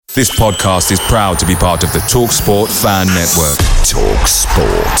This podcast is proud to be part of the TalkSport Fan Network.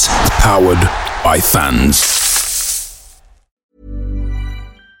 TalkSport. Powered by fans.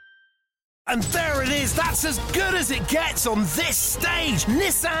 And there it is, that's as good as it gets on this stage.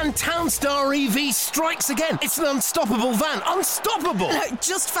 Nissan Townstar EV strikes again. It's an unstoppable van, unstoppable.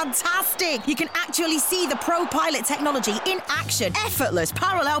 Just fantastic. You can actually see the ProPilot technology in action. Effortless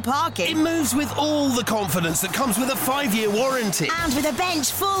parallel parking. It moves with all the confidence that comes with a 5-year warranty. And with a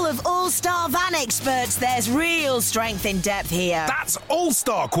bench full of all-star van experts, there's real strength in depth here. That's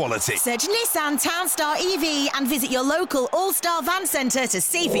all-star quality. Search Nissan Townstar EV and visit your local all-star van centre to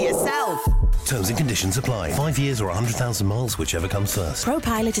see for yourself. Terms and conditions apply. 5 years or 100,000 miles, whichever comes first.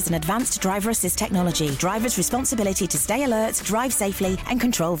 ProPilot is an advanced driver assist technology. Driver's responsibility to stay alert, drive safely, and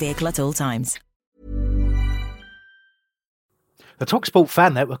control vehicle at all times. The TalkSport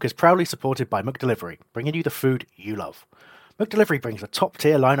Fan Network is proudly supported by McDelivery, bringing you the food you love. McDelivery brings a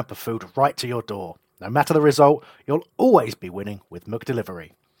top-tier lineup of food right to your door. No matter the result, you'll always be winning with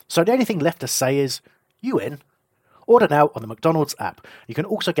McDelivery. So the only thing left to say is, you in? Order now on the McDonald's app. You can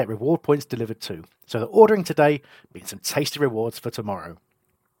also get reward points delivered too, so that ordering today means some tasty rewards for tomorrow.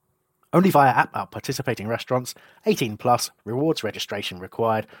 Only via app at participating restaurants, 18 plus, rewards registration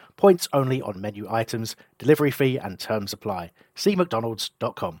required, points only on menu items, delivery fee and terms apply. See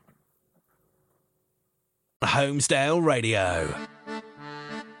mcdonalds.com. Homesdale Radio.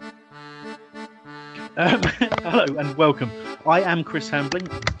 Hello and welcome. I am Chris Hambling.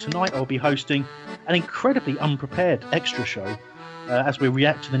 Tonight I'll be hosting an incredibly unprepared extra show as we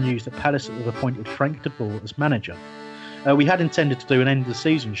react to the news that Palace have appointed Frank de Boer as manager. We had intended to do an end of the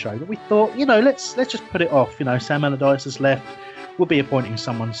season show, but we thought, let's just put it off. Sam Allardyce has left. We'll be appointing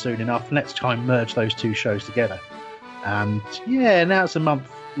someone soon enough. And let's try and merge those two shows together. And now it's a month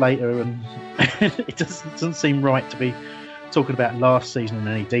later, and it doesn't seem right to be talking about last season in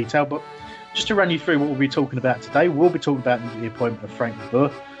any detail. But just to run you through what we'll be talking about today, we'll be talking about the appointment of Frank de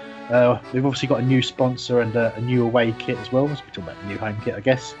Boer. We've obviously got a new sponsor and a new away kit as well. We'll be talking about the new home kit, I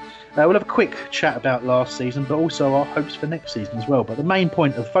guess. We'll have a quick chat about last season, but also our hopes for next season as well. But the main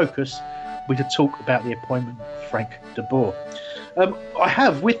point of focus will be to talk about the appointment of Frank de Boer. I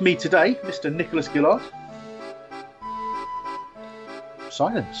have with me today Mr. Nicholas Gillard.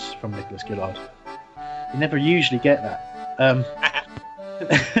 Silence from Nicholas Gillard. You never usually get that.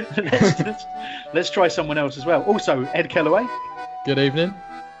 Let's try someone else as well. Also, Ed Kellaway. Good evening.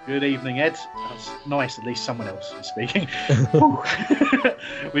 Good evening, Ed. That's nice, at least someone else is speaking.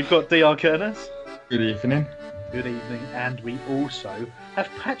 We've got DR Kerners. Good evening. Good evening. And we also have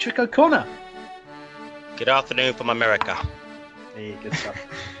Patrick O'Connor. Good afternoon from America. Hey, good stuff.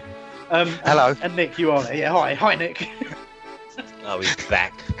 Hello. And Nick, you are there. Yeah, hi, Nick. Oh, he's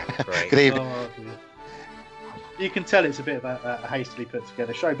back. Great. Good evening. You can tell it's a bit of a hastily put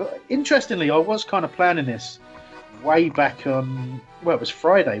together show. But interestingly, I was kind of planning this way back on, it was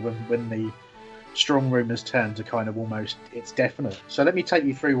Friday when the strong rumours turned to kind of almost it's definite. So let me take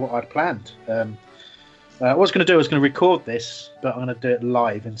you through what I'd planned. What I was going to do, I was going to record this, but I'm going to do it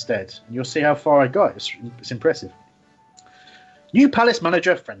live instead. And you'll see how far I got. It's impressive. New Palace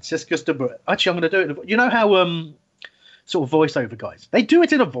manager Franciscus de Boer. Actually, I'm going to do it. You know how sort of voiceover guys, they do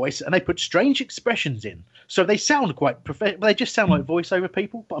it in a voice and they put strange expressions in, so they sound quite professional. They just sound like voiceover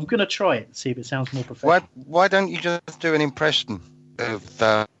people. But I'm going to try it and see if it sounds more professional. Why don't you just do an impression of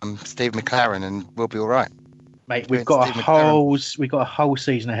Steve McLaren and we'll be all right? Mate, we've got a whole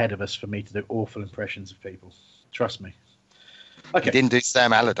season ahead of us for me to do awful impressions of people. Trust me. Okay. You didn't do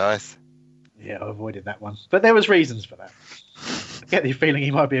Sam Allardyce. Yeah, I avoided that one, but there was reasons for that. I get the feeling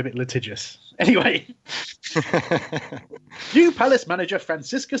he might be a bit litigious. Anyway, new Palace manager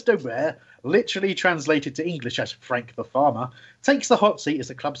Franciscus de Boer, literally translated to English as Frank the Farmer, takes the hot seat as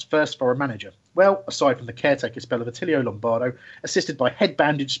the club's first foreign manager. Well, aside from the caretaker spell of Attilio Lombardo, assisted by head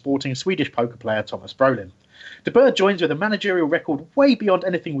bandage sporting Swedish poker player Thomas Brolin. De Boer joins with a managerial record way beyond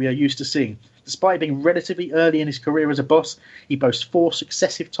anything we are used to seeing. Despite being relatively early in his career as a boss, he boasts 4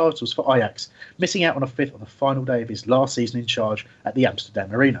 successive titles for Ajax, missing out on a 5th on the final day of his last season in charge at the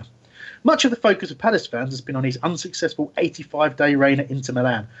Amsterdam Arena. Much of the focus of Palace fans has been on his unsuccessful 85-day reign at Inter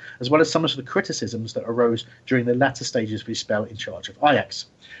Milan, as well as some of the criticisms that arose during the latter stages of his spell in charge of Ajax.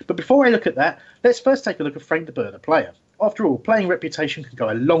 But before I look at that, let's first take a look at Frank de Boer, the player. After all, playing reputation can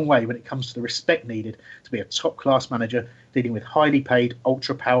go a long way when it comes to the respect needed to be a top-class manager dealing with highly paid,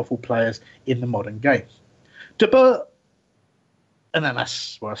 ultra-powerful players in the modern game. De Boer... And then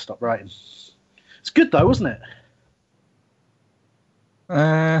that's where I stopped writing. It's good though, wasn't it?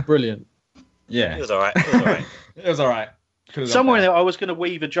 Brilliant. Yeah. It was all right. It was all right. Somewhere in there, I was going to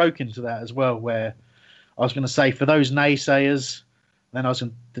weave a joke into that as well, where I was going to say, for those naysayers, then I was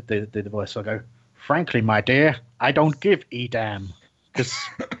going to do the voice. So I go, frankly, my dear, I don't give a damn. Because,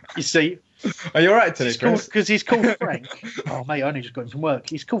 you see... Are you all right today, Chris? Because he's called Frank. Oh, mate, I only just got him from work.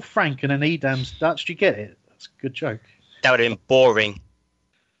 He's called Frank and then Edam's Dutch. Do you get it? That's a good joke. That would have been boring.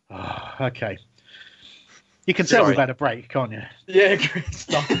 Oh, okay. You can tell we've had a break, can't you? Yeah, Chris,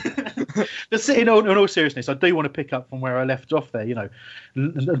 stop. But in all seriousness, I do want to pick up from where I left off there,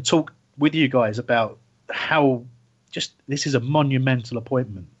 and talk with you guys about how just this is a monumental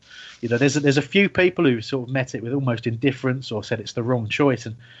appointment. There's a few people who sort of met it with almost indifference or said it's the wrong choice,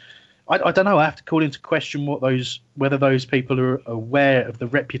 and I don't know. I have to call into question whether those people are aware of the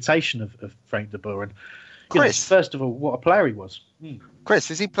reputation of Frank de Boer. And Chris, first of all, what a player he was. Chris,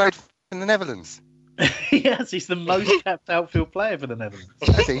 has he played in the Netherlands? Yes, he's the most capped outfield player for the Netherlands.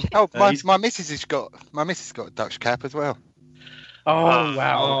 Has he? Oh, my missus has got a Dutch cap as well. Oh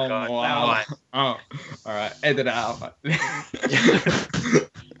wow! Oh, God, wow. Oh, all right. Edit it out.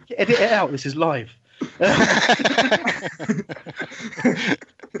 Edit it out. This is live.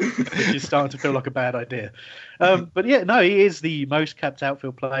 Which is starting to feel like a bad idea. But yeah, no, he is the most capped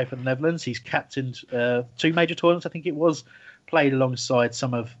outfield player for the Netherlands. He's captained 2 major tournaments, I think it was. Played alongside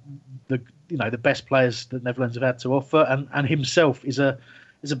some of the best players that the Netherlands have had to offer, and himself is a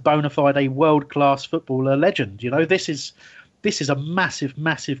bona fide world class footballer legend. This is a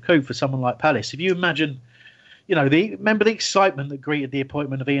massive coup for someone like Palace. If you imagine. Remember the excitement that greeted the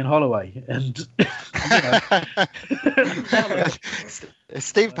appointment of Ian Holloway, and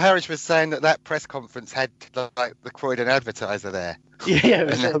Steve Parish was saying that press conference had like the Croydon advertiser there. Yeah,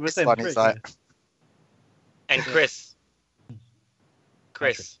 and this one is like. And Chris,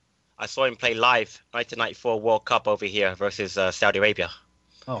 I saw him play live 1994 World Cup over here versus Saudi Arabia.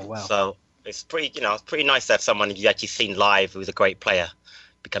 Oh wow! So it's pretty nice to have someone you actually seen live who's a great player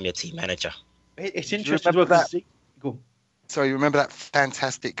become your team manager. It's interesting. So you remember that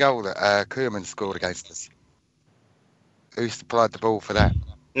fantastic goal that Koeman scored against us? Who supplied the ball for that?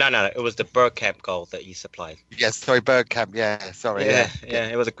 No, it was the Bergkamp goal that you supplied. Yes, sorry, Bergkamp. Yeah, sorry. Yeah.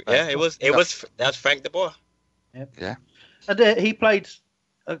 It was that was Frank de Boer. Yep. Yeah. And he played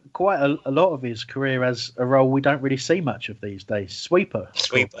quite a lot of his career as a role we don't really see much of these days. Sweeper,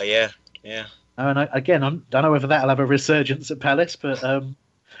 yeah. And I don't know whether that'll have a resurgence at Palace, but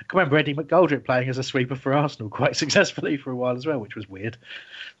I can remember Eddie McGoldrick playing as a sweeper for Arsenal quite successfully for a while as well, which was weird.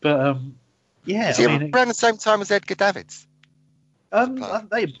 But yeah, is he around the same time as Edgar Davids?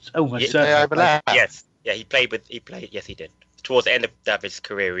 They almost certainly overlap. Yes, yeah, he played. Yes, he did. Towards the end of Davids'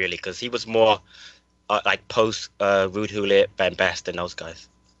 career, really, because he was more like post Ruud Gullit, Van Basten, those guys.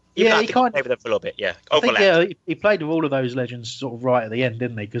 He played with them for a little bit. Yeah, he played with all of those legends sort of right at the end,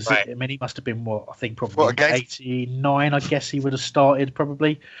 didn't he? Because he must have been probably 89. I guess he would have started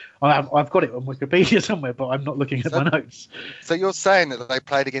probably. I've got it on Wikipedia somewhere, but I'm not looking at my notes. So you're saying that they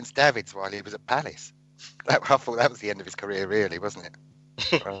played against Davids while he was at Palace? I thought that was the end of his career, really, wasn't it?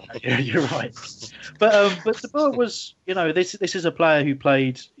 Yeah, you're right. But De Boer was, this is a player who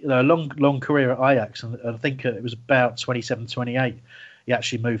played a long career at Ajax, and I think it was about 27, 28. He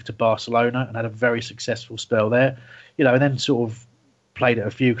actually moved to Barcelona and had a very successful spell there, and then sort of played at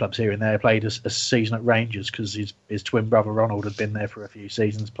a few clubs here and there. Played a season at Rangers because his twin brother Ronald had been there for a few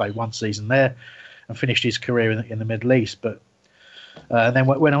seasons. Played one season there and finished his career in the Middle East. But and then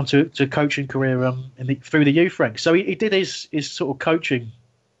went on to coaching career through the youth ranks. So he did his sort of coaching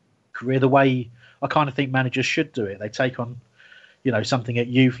career the way I kind of think managers should do it. They take on something at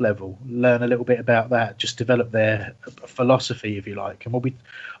youth level, learn a little bit about that, just develop their philosophy, if you like. And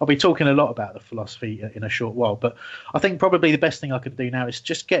I'll be talking a lot about the philosophy in a short while. But I think probably the best thing I can do now is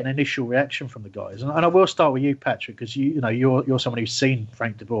just get an initial reaction from the guys. And I will start with you, Patrick, because you're someone who's seen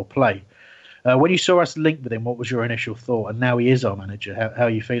Frank de Boer play. When you saw us linked with him, what was your initial thought? And now he is our manager. How are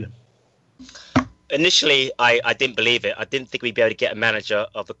you feeling? Initially, I didn't believe it. I didn't think we'd be able to get a manager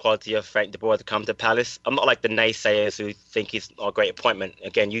of the quality of Frank de Boer to come to Palace. I'm not like the naysayers who think he's a great appointment.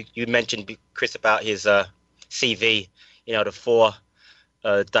 Again, you mentioned, Chris, about his CV, the 4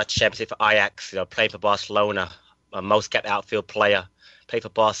 Dutch championship for Ajax, playing for Barcelona, most capped outfield player, played for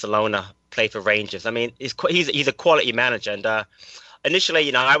Barcelona, played for Rangers. I mean, he's a quality manager. And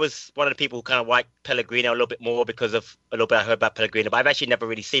initially, I was one of the people who kind of liked Pellegrino a little bit more because of a little bit I heard about Pellegrino. But I've actually never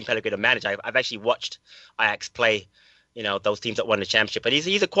really seen Pellegrino manage. I've actually watched Ajax play, those teams that won the championship. But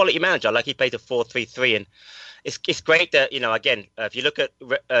he's a quality manager. Like he plays a 4-3-3, and it's great that again, if you look at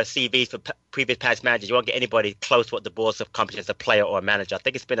CVs for previous past managers, you won't get anybody close to what the Boers have accomplished as a player or a manager. I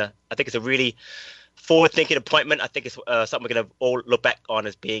think it's a really forward-thinking appointment. I think it's something we're going to all look back on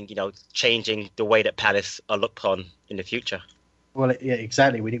as being, changing the way that Palace are looked upon in the future. Well, yeah,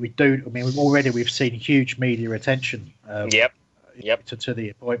 exactly. We do. I mean, we've seen huge media attention. Yep. to the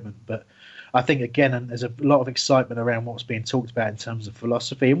appointment. But I think, again, and there's a lot of excitement around what's being talked about in terms of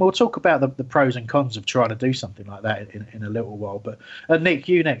philosophy. And we'll talk about the pros and cons of trying to do something like that in a little while. But Nick,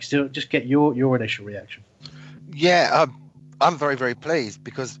 you next. Just get your initial reaction. Yeah, I'm very, very pleased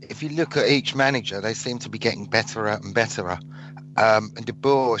because if you look at each manager, they seem to be getting better and better. And De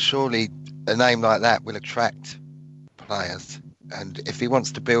Boer, surely a name like that will attract players. And if he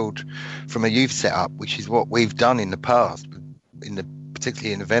wants to build from a youth setup, which is what we've done in the past,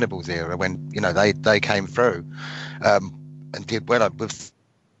 particularly in the Venables era, when they came through and did well with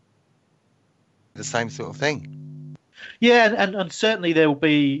the same sort of thing. Yeah, and certainly there will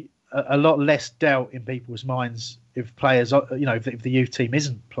be a lot less doubt in people's minds if players, if the youth team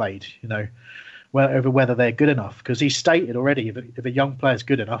isn't played, over whether they're good enough. Because he stated already, if a young player's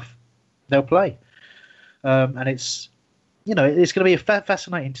good enough, they'll play. And it's going to be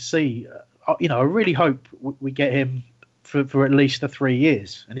fascinating to see. I really hope we get him for at least the 3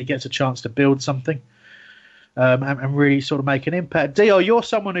 years, and he gets a chance to build something and really sort of make an impact. Dio, you're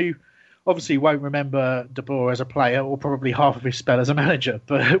someone who obviously won't remember De Boer as a player, or probably half of his spell as a manager.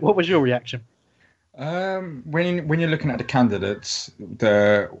 But what was your reaction? When you're looking at the candidates,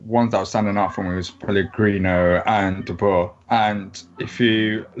 the ones that were standing out for me was Pellegrino and De Boer. And if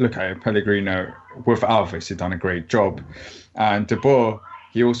you look at it, Pellegrino with Alves, he done a great job, and De Boer,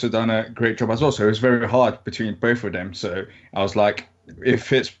 he also done a great job as well. So it was very hard between both of them. So I was like,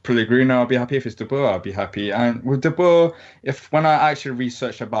 if it's Pellegrino, I'll be happy. If it's De Boer, I'll be happy. And with De Boer, when I actually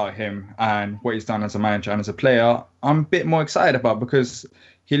researched about him and what he's done as a manager and as a player, I'm a bit more excited about, because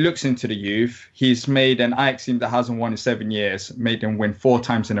he looks into the youth. He's made an Ajax team that hasn't won in 7 years, made them win 4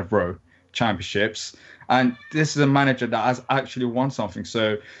 times in a row, championships. And this is a manager that has actually won something.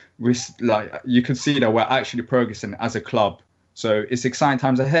 So you can see that we're actually progressing as a club. So it's exciting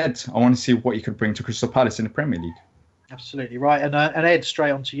times ahead. I want to see what he could bring to Crystal Palace in the Premier League. Absolutely right. And Ed,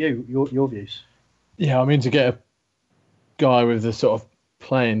 straight on to you, your views. Yeah, I mean, to get a guy with the sort of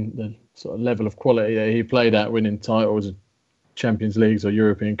playing, the sort of level of quality that he played at, winning titles, Champions Leagues or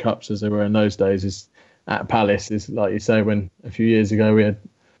European Cups as they were in those days, is at Palace. Is like you say, when a few years ago we had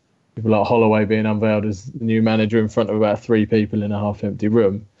people like Holloway being unveiled as the new manager in front of about 3 people in a half-empty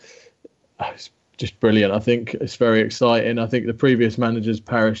room. It's just brilliant. I think it's very exciting. I think the previous managers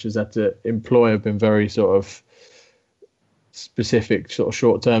Parish has had to employ have been very sort of specific, sort of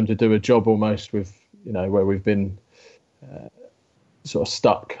short term to do a job almost, with where we've been sort of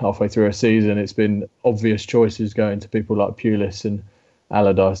stuck halfway through a season. It's been obvious choices going to people like Pulis and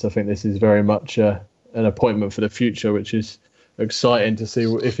Allardyce. I think this is very much an appointment for the future, which is exciting to see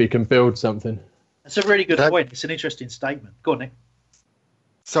if he can build something. That's a really good point. It's an interesting statement. Go on, Nick.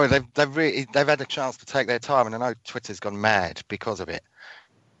 Sorry, they've had a chance to take their time, and I know Twitter's gone mad because of it.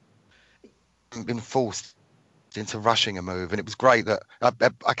 Been forced into rushing a move, and it was great that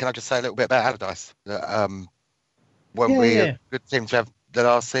can I just say a little bit about Allardyce, that we a good team to have the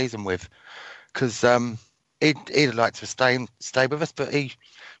last season with, because he'd like to stay with us, but he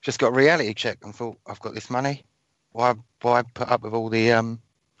just got a reality check and thought, I've got this money, why put up with all the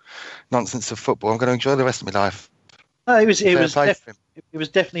nonsense of football? I'm going to enjoy the rest of my life. No, it was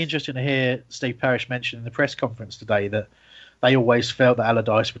definitely interesting to hear Steve Parish mention in the press conference today that they always felt that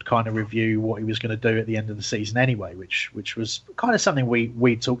Allardyce would kind of review what he was going to do at the end of the season anyway, which was kind of something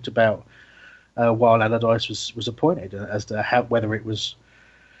we talked about while Allardyce was appointed, as to whether it was,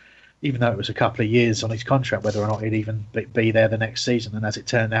 even though it was a couple of years on his contract, whether or not he'd even be there the next season. And as it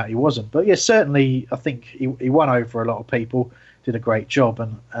turned out, he wasn't. But yeah, certainly I think he won over a lot of people, did a great job,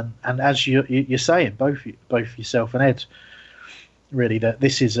 and as you're saying, both yourself and Ed, really, that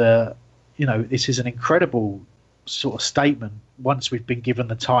this is an incredible sort of statement once we've been given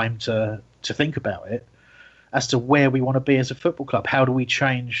the time to think about it, as to where we want to be as a football club. How do we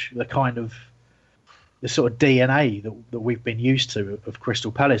change the sort of DNA that we've been used to of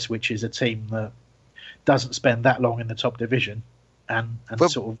Crystal Palace, which is a team that doesn't spend that long in the top division, and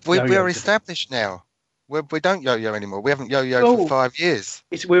sort of we're established now. We don't yo-yo anymore. We haven't yo-yoed for 5 years.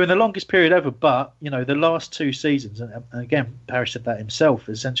 We're in the longest period ever, but the last 2 seasons, and again, Parish said that himself,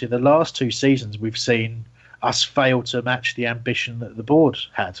 essentially the last 2 seasons we've seen us fail to match the ambition that the board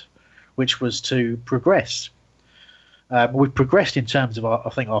had, which was to progress. We've progressed in terms of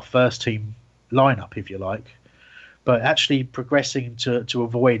our first team lineup, if you like, but actually progressing to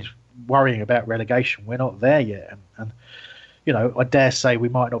avoid worrying about relegation, we're not there yet. And I dare say we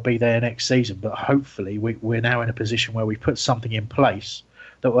might not be there next season, but hopefully we're now in a position where we've put something in place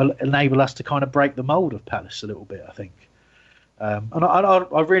that will enable us to kind of break the mould of Palace a little bit, I think. And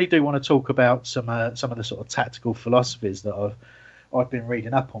I really do want to talk about some of the sort of tactical philosophies that I've been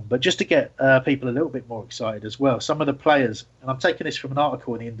reading up on. But just to get people a little bit more excited as well, some of the players, and I'm taking this from an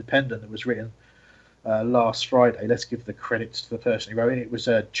article in The Independent that was written last Friday. Let's give the credit to the person who wrote it. It was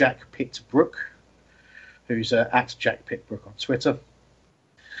Jack Pitt-Brook, who's at Jack Pitt-Brook on Twitter.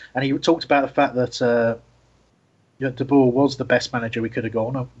 And he talked about the fact that De Boer was the best manager we could have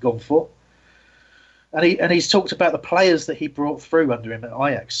gone for. And he's talked about the players that he brought through under him at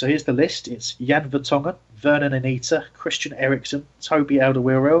Ajax. So here's the list. It's Jan Vertonghen, Vernon Anita, Christian Eriksen, Toby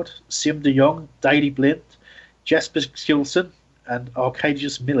Alderweireld, Siem de Jong, Daley Blind, Jesper Skilsson, and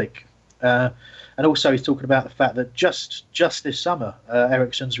Arkadiusz Milik. And also he's talking about the fact that just this summer,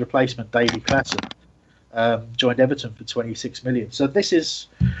 Eriksen's replacement, Davy Klaassen, joined Everton for 26 million. So this is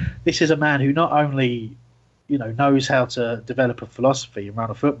a man who not only knows how to develop a philosophy and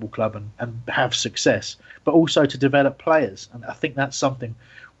run a football club and have success, but also to develop players. And I think that's something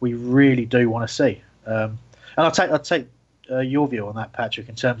we really do want to see. And I'll take your view on that, Patrick,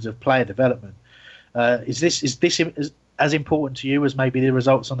 in terms of player development. Is this as important to you as maybe the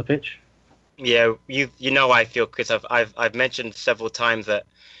results on the pitch? Yeah, how I feel, Chris. I've mentioned several times that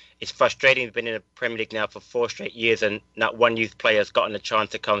it's frustrating. We've been in the Premier League now for 4 straight years, and not one youth player has gotten a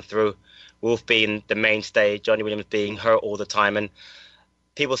chance to come through. Wolf being the mainstay, Johnny Williams being hurt all the time, and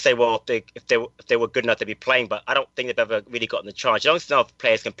people say, well, if they were good enough to be playing, but I don't think they've ever really gotten the chance. You don't know if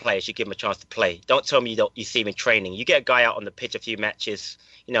players can play, you should give them a chance to play. Don't tell me you see him in training. You get a guy out on the pitch a few matches,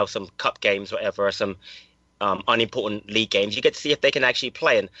 some cup games, whatever, or some unimportant league games. You get to see if they can actually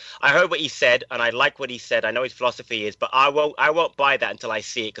play. And I heard what he said, and I like what he said. I know his philosophy is, but I won't buy that until I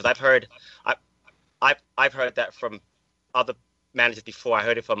see it, because I've heard that from other managers before. I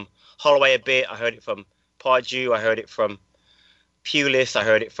heard it from Holloway a bit. I heard it from Pardew. I heard it from Pulis. I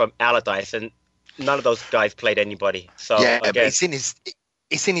heard it from Allardyce, and none of those guys played anybody. So yeah, but it's in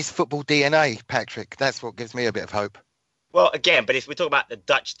his football DNA, Patrick. That's what gives me a bit of hope. Well, again, but we're talking about the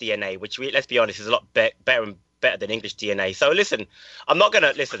Dutch DNA, which let's be honest, is a lot better than English DNA. So listen, I'm not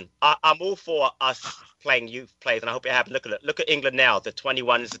gonna listen. I'm all for us playing youth players, and I hope it happens. Look at England now. The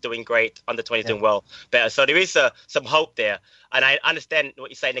 21s are doing great, under 20s doing well, better. So there is some hope there, and I understand what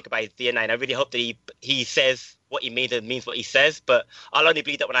you say, Nick, about his DNA, and I really hope that he says what he means and means what he says. But I'll only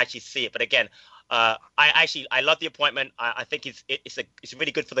believe that when I actually see it. But again, I love the appointment. I think it's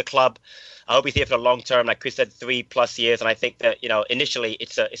really good for the club. I hope he's here for the long term, like Chris said, 3+ years. And I think that initially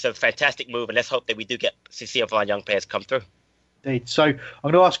it's a fantastic move, and let's hope that we do get to see our young players come through. Indeed. So I'm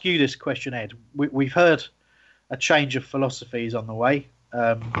going to ask you this question, Ed. We've heard a change of philosophies on the way.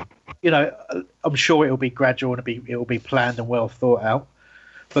 I'm sure it'll be gradual and it'll be planned and well thought out.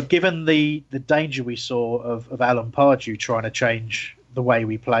 But given the danger we saw of Alan Pardew trying to change the way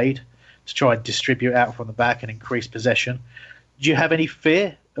we played, to try and distribute out from the back and increase possession, do you have any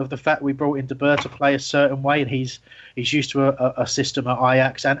fear of the fact we brought in De Boer to play a certain way, and he's used to a system at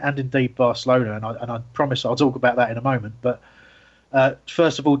Ajax and indeed Barcelona, and I promise I'll talk about that in a moment. But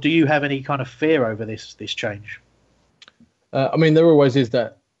first of all, do you have any kind of fear over this change? There always is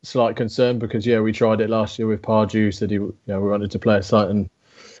that slight concern, because we tried it last year with Pardew. Said we wanted to play a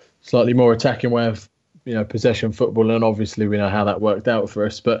slightly more attacking way of possession football, and obviously we know how that worked out for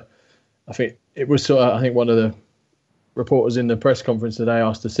us. But I think it was I think one of the reporters in the press conference today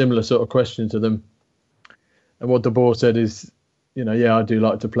asked a similar sort of question to them, and what De Boer said is, I do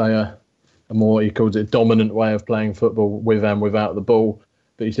like to play a more, he calls it, dominant way of playing football with and without the ball.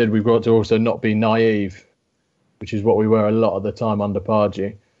 But he said we've got to also not be naive, which is what we were a lot of the time under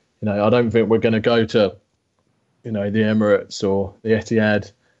Pardew. I don't think we're going to go to, the Emirates or the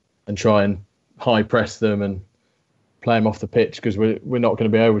Etihad and try and high press them and play them off the pitch, because we're not going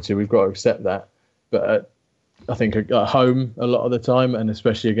to be able to. We've got to accept that. But I think at home a lot of the time, and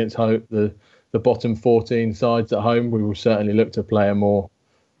especially against the bottom 14 sides at home, we will certainly look to play a more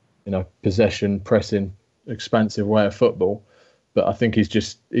possession, pressing, expansive way of football. But I think he's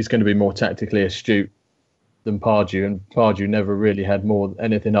going to be more tactically astute than Pardew, and Pardew never really had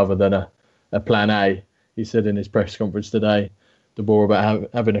anything other than a plan A. He said in his press conference today, De Boer, about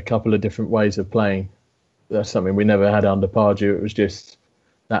having a couple of different ways of playing. That's something we never had under Pardew. It was just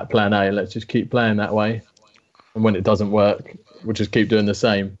that plan A. Let's just keep playing that way, and when it doesn't work, we'll just keep doing the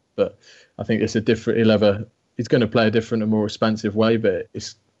same. But I think it's a different. He's going to play a different and more expansive way, but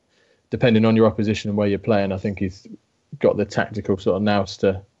it's depending on your opposition and where you're playing. I think he's got the tactical sort of nous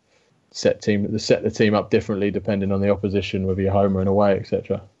to set the team up differently depending on the opposition, whether you're home or away,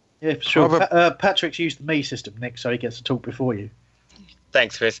 etc. Yeah, for sure. Patrick's used the me system, Nick, so he gets to talk before you.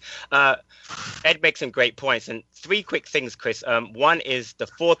 Thanks, Chris. Ed makes some great points, and 3 quick things, Chris. One is the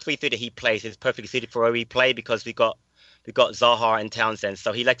 4-3-3 that he plays is perfectly suited for where we play, because we got we've got Zaha and Townsend,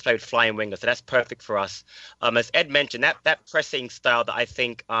 so he likes to play with flying wingers, so that's perfect for us. As Ed mentioned, that pressing style that I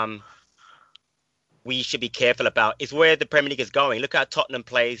think we should be careful about is where the Premier League is going. Look how Tottenham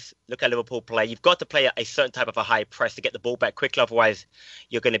plays. Look how Liverpool play. You've got to play a certain type of a high press to get the ball back quickly. Otherwise,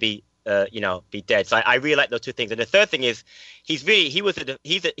 you're going to be, be dead. So I really like those two things. And the third thing is, he was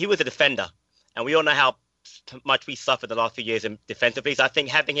a defender, and we all know how much we suffered the last few years defensively. So I think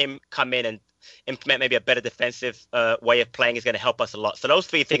having him come in and implement maybe a better defensive way of playing is going to help us a lot. So those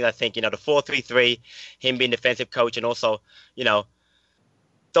three things, I think, the 4-3-3, him being defensive coach, and also,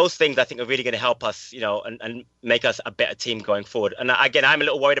 those things I think are really going to help us, and make us a better team going forward. And again, I'm a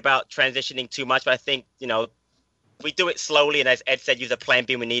little worried about transitioning too much, but I think, we do it slowly. And as Ed said, use a plan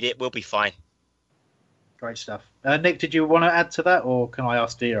B when we need it. We'll be fine. Great stuff. Nick, did you want to add to that, or can I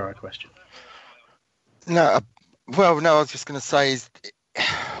ask Dio a question? No, I was just going to say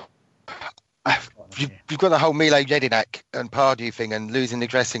you've got the whole Mile Jedinak and Pardew thing and losing the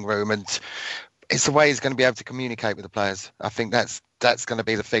dressing room, and it's the way he's going to be able to communicate with the players. I think that's going to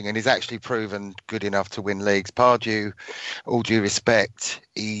be the thing, and he's actually proven good enough to win leagues. Pardew, all due respect,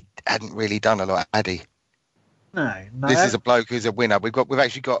 he hadn't really done a lot, had he? No. This is a bloke who's a winner. We've got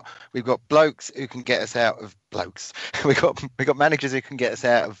blokes who can get us out of blokes. we've got managers who can get us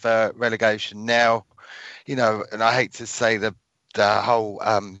out of relegation now. And I hate to say the whole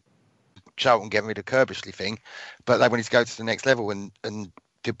Charlton getting rid of Kerbishley thing, but they wanted to go to the next level, and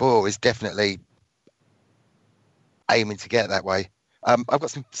De Boer is definitely aiming to get that way. I've got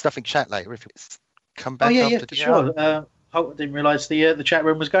some stuff in chat later if it's come back. For sure. I didn't realise the chat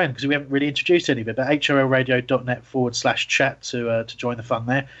room was going because we haven't really introduced any of it. But holradio.net/chat to join the fun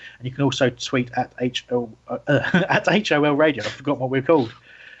there, and you can also tweet at HOL Radio. I've forgotten what we're called.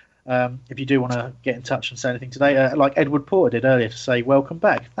 If you do want to get in touch and say anything today, like Edward Porter did earlier, to say welcome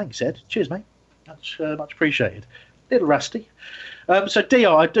back. Thanks, Ed. Cheers, mate. Much appreciated. Little rusty. So,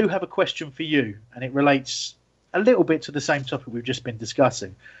 Dio, I do have a question for you, and it relates a little bit to the same topic we've just been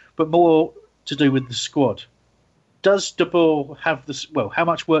discussing, but more to do with the squad. Does De Boer have this? Well, how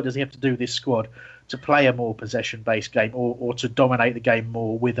much work does he have to do with this squad to play a more possession-based game, or to dominate the game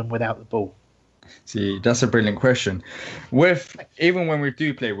more with and without the ball? See, that's a brilliant question. Even when we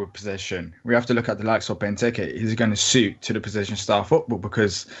do play with possession, we have to look at the likes of Benteke. He's going to suit to the possession style football,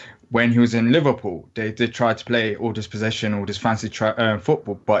 because when he was in Liverpool, they did try to play all this possession, all this fancy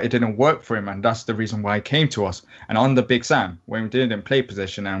football, but it didn't work for him, and that's the reason why he came to us. And under Big Sam, when we didn't play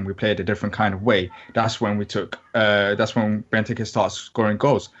possession and we played a different kind of way, that's when Benteke started scoring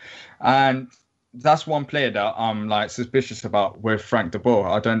goals. And that's one player that I'm suspicious about with Frank De Boer.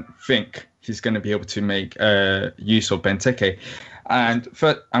 I don't think he's going to be able to make use of Benteke. And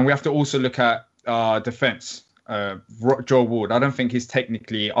we have to also look at defence. Joe Ward, I don't think he's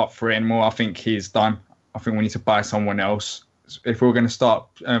technically up for it anymore. I think he's done. I think we need to buy someone else. If we're going to start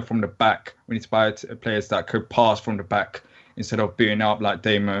from the back, we need to buy players that could pass from the back instead of booting up like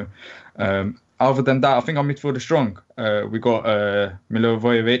Damo. Other than that, I think our midfield is strong. We got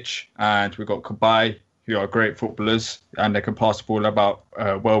Milivojevic and we got Cabaye, who are great footballers, and they can pass the ball about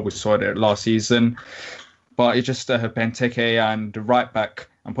well. We saw it last season. But it's just Benteke and the right back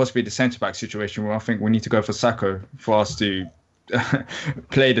and possibly the centre back situation where I think we need to go for Sakho for us to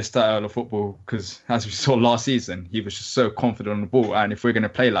play the style of football, because as we saw last season, he was just so confident on the ball, and if we're going to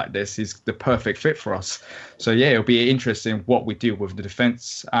play like this, he's the perfect fit for us. So yeah, it'll be interesting what we do with the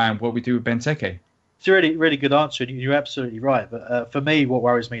defence and what we do with Benteke. It's a really, really good answer, and you're absolutely right. But for me, what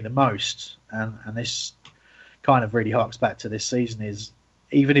worries me the most, and this kind of really harks back to this season, is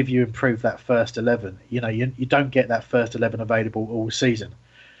even if you improve that first 11, you don't get that first 11 available all season.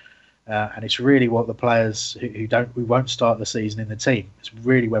 And it's really what the players who won't start the season in the team, it's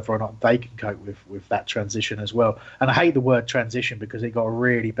really whether or not they can cope with that transition as well. And I hate the word transition because it got a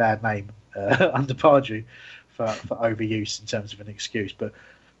really bad name under Pardew for overuse in terms of an excuse. But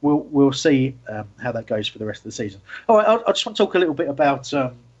we'll see how that goes for the rest of the season. All right, I just want to talk a little bit about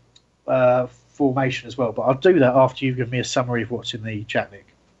formation as well, but I'll do that after you've given me a summary of what's in the chat, Nick.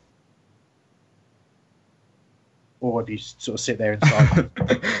 Or do you sort of sit there inside?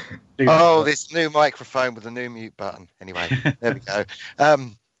 This new microphone with a new mute button. Anyway, there we go.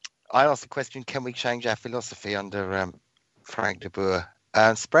 I asked the question, can we change our philosophy under Frank De Boer?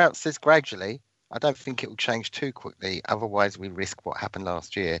 Sprout says gradually. I don't think it will change too quickly. Otherwise, we risk what happened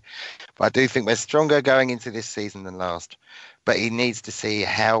last year. But I do think we're stronger going into this season than last. But he needs to see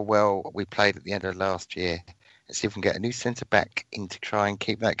how well we played at the end of last year. Let's see if we can get a new centre-back in to try and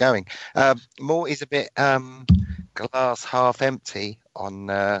keep that going. Moore is a bit glass half empty on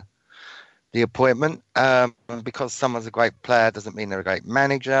the appointment. Because someone's a great player doesn't mean they're a great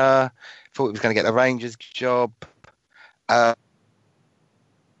manager. Thought he was going to get the Rangers job. and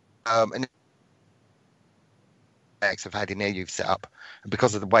have had in their youth set up, and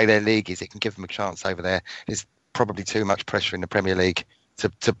because of the way their league is, it can give them a chance over there. There's probably too much pressure in the Premier League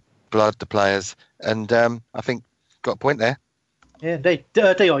to blood the players, and I think got a point there. Yeah, indeed.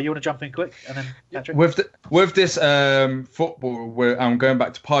 Dior, you want to jump in quick, and then Patrick? With this football, where I'm going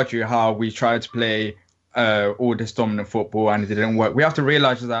back to Pardew, how we tried to play all this dominant football and it didn't work. We have to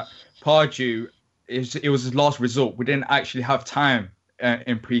realise that Pardew, it was his last resort. We didn't actually have time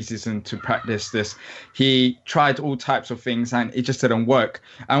in pre-season to practice this. He tried all types of things and it just didn't work.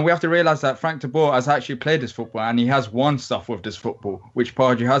 And we have to realise that Frank de Boer has actually played this football and he has won stuff with this football, which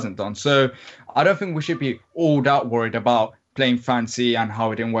Pardew hasn't done. So I don't think we should be all that worried about playing fancy and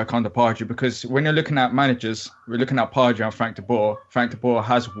how it didn't work under Pardew, because when you're looking at managers, we're looking at Pardew and Frank de Boer. Frank de Boer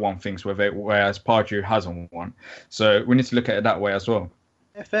has won things with it, whereas Pardew hasn't won. So we need to look at it that way as well.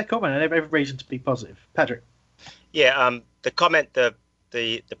 Yeah, fair comment, and every reason to be positive. Patrick? Yeah, the comment the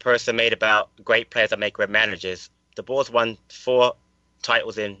person made about great players that make great managers. De Boer's won 4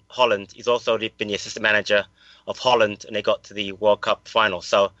 titles in Holland. He's also been the assistant manager of Holland, and they got to the World Cup final.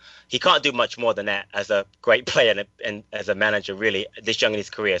 So he can't do much more than that as a great player and as a manager, really, this young in his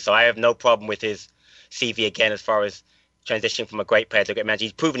career. So I have no problem with his CV again as far as transitioning from a great player to a great manager.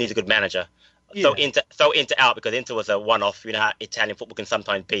 He's proven he's a good manager. Yeah. So Inter out, because Inter was a one-off. You know how Italian football can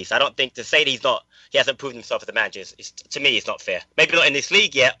sometimes be. So I don't think to say that he hasn't proven himself as a manager to me, it's not fair. Maybe not in this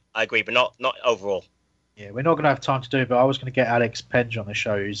league yet, I agree, but not overall. Yeah, we're not going to have time to do it, but I was going to get Alex Penge on the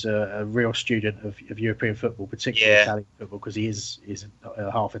show, who's a real student of European football, particularly Italian football, because he is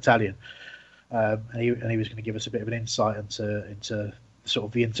half Italian. And he was going to give us a bit of an insight into sort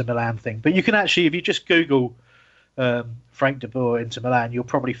of the Inter Milan thing. But you can actually, if you just Google Frank de Boer Inter Milan, you'll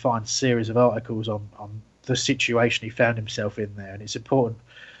probably find a series of articles on the situation he found himself in there. And it's important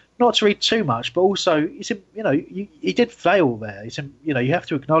not to read too much, but also, he did fail there. You have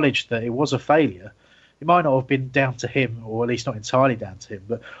to acknowledge that it was a failure. It might not have been down to him, or at least not entirely down to him.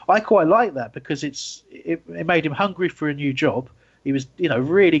 But I quite like that, because it made him hungry for a new job. He was,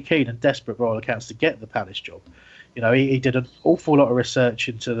 really keen and desperate by all accounts to get the Palace job. He did an awful lot of research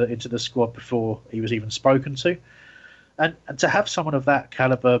into the squad before he was even spoken to, and to have someone of that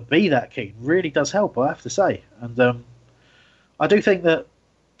caliber be that keen really does help, I have to say. And I do think that,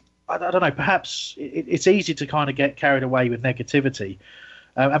 I don't know, perhaps it's easy to kind of get carried away with negativity,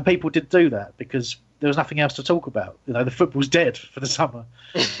 and people did do that because there was nothing else to talk about. The football's dead for the summer.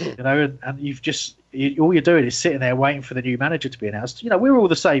 And you've just all you're doing is sitting there waiting for the new manager to be announced. We're all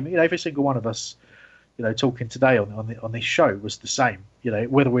the same. Every single one of us, talking today on this show was the same.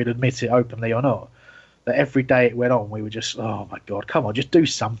 Whether we'd admit it openly or not, that every day it went on, we were just, oh my God, come on, just do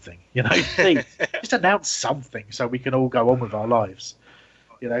something. Please, just announce something so we can all go on with our lives.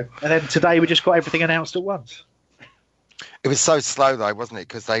 And then today we just got everything announced at once. It was so slow though, wasn't it?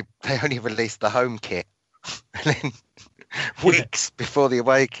 Because they only released the home kit and then weeks before the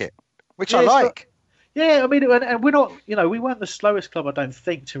away kit, which I like. I mean, and we're not, we weren't the slowest club, I don't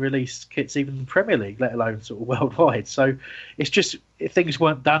think, to release kits even in the Premier League, let alone sort of worldwide. So it's just things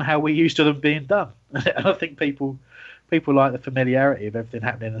weren't done how we're used to them being done. And I think people like the familiarity of everything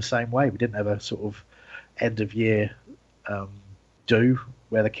happening in the same way. We didn't have a sort of end of year do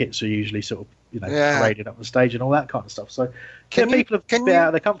where the kits are usually sort of paraded up the stage and all that kind of stuff. So people have been out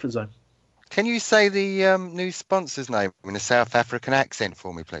of their comfort zone. Can you say the new sponsor's name in a South African accent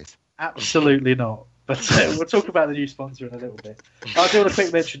for me, please? Absolutely not. But we'll talk about the new sponsor in a little bit. I do want to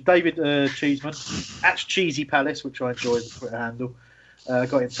quick mention David Cheeseman at Cheesy Palace, which I enjoy the Twitter handle,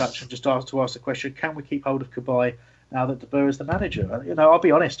 got in touch and just asked the question: can we keep hold of Cabaye now that De Boer is the manager? I'll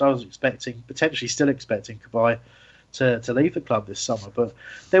be honest, I was potentially still expecting Cabaye to leave the club this summer, but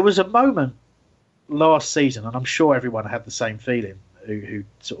there was a moment last season, and I'm sure everyone had the same feeling, who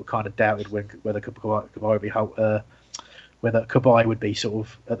sort of kind of doubted whether Cabaye would be sort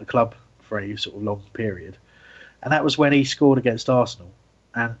of at the club for any sort of long period, and that was when he scored against Arsenal,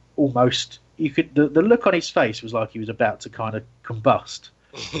 and almost the look on his face was like he was about to kind of combust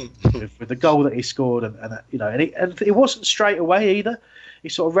with the goal that he scored, and it wasn't straight away either. He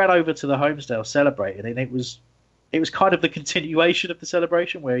sort of ran over to the Homesdale celebrating, and it was kind of the continuation of the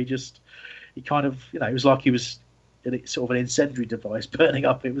celebration where he kind of, it was like he was sort of an incendiary device burning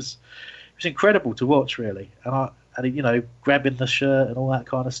up. It was incredible to watch, really, and grabbing the shirt and all that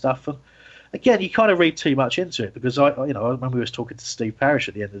kind of stuff. And again, you kind of read too much into it, because I remember we was talking to Steve Parish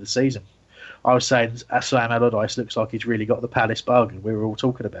at the end of the season. I was saying Sam Allardyce looks like he's really got the Palace bargain. We were all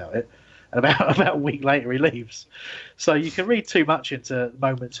talking about it, and about a week later he leaves. So you can read too much into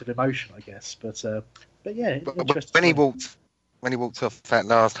moments of emotion, I guess. But yeah, when he walked off that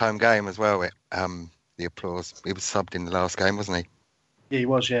last home game as well, the applause. He was subbed in the last game, wasn't he? Yeah, he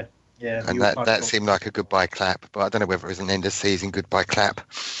was, yeah. Yeah, and that seemed like a goodbye clap, but I don't know whether it was an end of season goodbye clap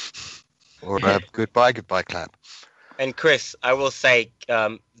or a goodbye clap. And Chris, I will say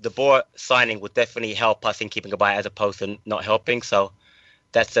the Boer signing would definitely help us in keeping Cabaye as opposed to not helping. So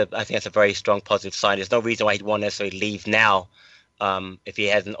I think that's a very strong positive sign. There's no reason why he'd want to necessarily leave now if he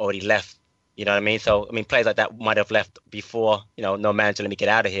hasn't already left. You know what I mean? So, I mean, players like that might have left before, no manager, let me get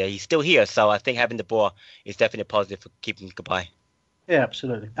out of here. He's still here. So I think having the Boer is definitely positive for keeping Cabaye. Yeah,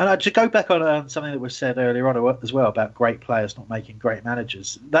 absolutely. And to go back on something that was said earlier on as well about great players not making great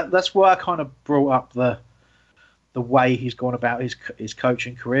managers, that's why I kind of brought up the way he's gone about his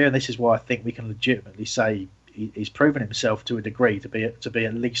coaching career, and this is why I think we can legitimately say he's proven himself to a degree to be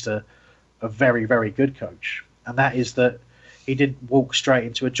at least a very, very good coach. And that is that he didn't walk straight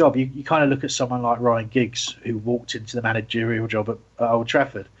into a job. You kind of look at someone like Ryan Giggs, who walked into the managerial job at Old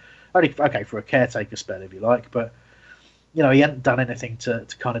Trafford. Only, okay, for a caretaker spell, if you like, but he hadn't done anything to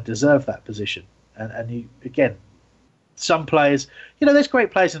kind of deserve that position. And again, some players, there's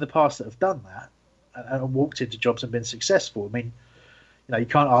great players in the past that have done that and walked into jobs and been successful. I mean, you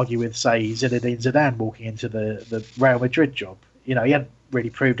can't argue with, say, Zinedine Zidane walking into the Real Madrid job. He hadn't really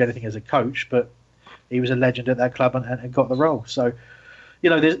proved anything as a coach, but he was a legend at that club and got the role. So,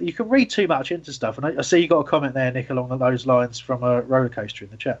 you can read too much into stuff. And I see you got a comment there, Nick, along those lines from a roller coaster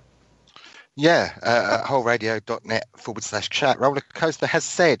in the chat. Yeah, at wholeradio.net/chat. Rollercoaster has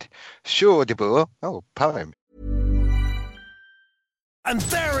said, sure, De Boer. Oh, poem. And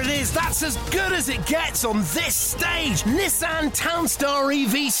there it is, that's as good as it gets on this stage. Nissan Townstar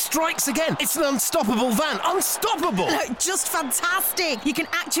EV strikes again. It's an unstoppable van, unstoppable. Just fantastic. You can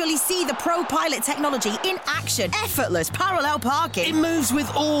actually see the ProPilot technology in action. Effortless parallel parking. It moves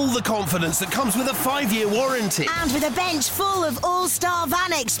with all the confidence that comes with a 5-year warranty. And with a bench full of all-star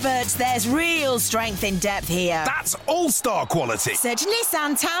van experts, there's real strength in depth here. That's all-star quality. Search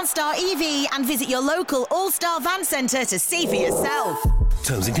Nissan Townstar EV and visit your local all-star van centre to see for yourself.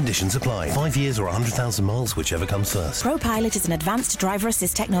 Terms and conditions apply. 5 years or 100,000 miles, whichever comes first. ProPilot is an advanced driver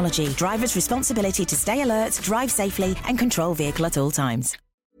assist technology. Driver's responsibility to stay alert, drive safely, and control vehicle at all times.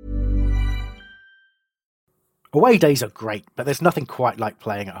 Away days are great, but there's nothing quite like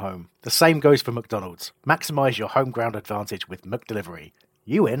playing at home. The same goes for McDonald's. Maximise your home ground advantage with McDelivery.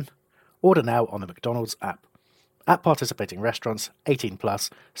 You in? Order now on the McDonald's app. At participating restaurants, 18 plus,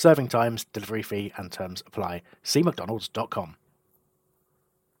 serving times, delivery fee and terms apply. See mcdonalds.com.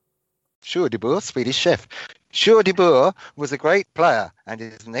 Sure, De Boer, Swedish chef. Sure, De Boer was a great player and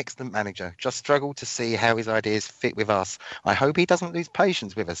is an excellent manager. Just struggled to see how his ideas fit with us. I hope he doesn't lose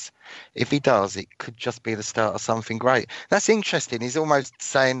patience with us. If he does, it could just be the start of something great. That's interesting. He's almost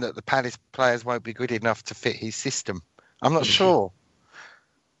saying that the Palace players won't be good enough to fit his system. I'm not sure.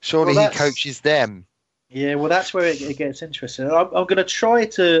 Surely he coaches them. Yeah, well, that's where it gets interesting. I'm going to try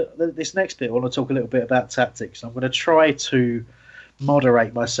to, this next bit, I want to talk a little bit about tactics. I'm going to try to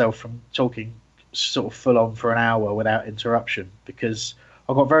moderate myself from talking sort of full on for an hour without interruption, because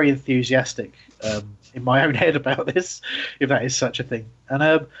I got very enthusiastic in my own head about this, if that is such a thing. And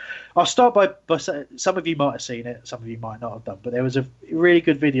I'll start by saying, some of you might have seen it, some of you might not have done, but there was a really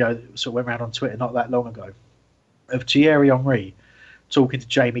good video that sort of went around on Twitter not that long ago of Thierry Henry talking to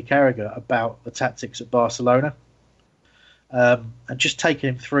Jamie Carragher about the tactics at Barcelona, and just taking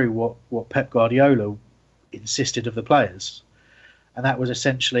him through what Pep Guardiola insisted of the players. And that was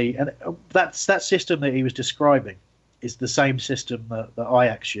essentially, and that system that he was describing is the same system that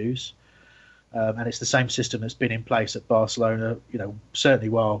Ajax use, and it's the same system that's been in place at Barcelona. Certainly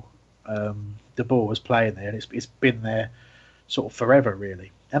while De Boer was playing there, and it's been there sort of forever,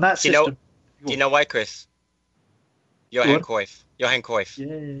 really. And that system. Do you know why, Chris? Johan Cruyff. Johan Cruyff.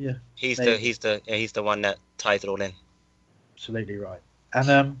 Yeah. He's the one that ties it all in. Absolutely right.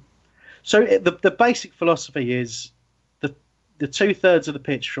 And so the basic philosophy is the 2/3 of the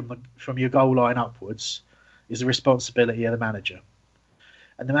pitch from your goal line upwards is the responsibility of the manager,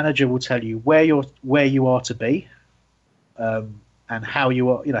 and the manager will tell you where you are to be, and how you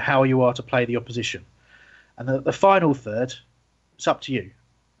are to play the opposition, and the final third, it's up to you,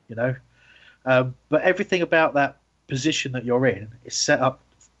 but everything about that position that you're in is set up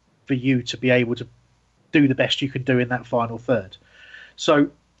for you to be able to do the best you can do in that final third.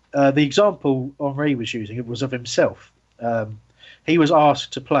 So the example Henry was using, it was of himself. He was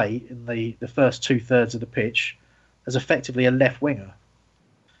asked to play in the first 2/3 of the pitch as effectively a left winger.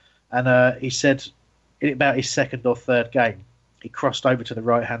 And he said in about his second or third game, he crossed over to the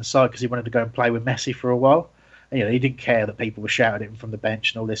right-hand side because he wanted to go and play with Messi for a while. And, he didn't care that people were shouting at him from the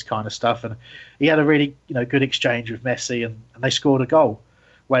bench and all this kind of stuff. And he had a really good exchange with Messi, and they scored a goal.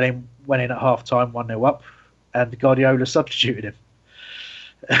 When went in at half time 1-0 up, and Guardiola substituted him.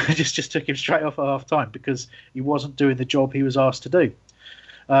 just took him straight off at half time because he wasn't doing the job he was asked to do.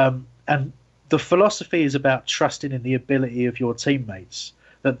 And the philosophy is about trusting in the ability of your teammates,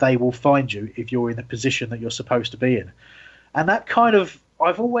 that they will find you if you're in the position that you're supposed to be in. And that kind of,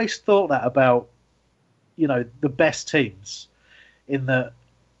 I've always thought that about, the best teams, in that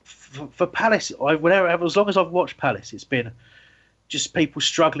for Palace, as long as I've watched Palace, it's been just people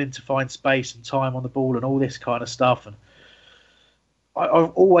struggling to find space and time on the ball and all this kind of stuff. And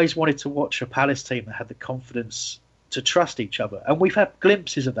I've always wanted to watch a Palace team that had the confidence to trust each other. And we've had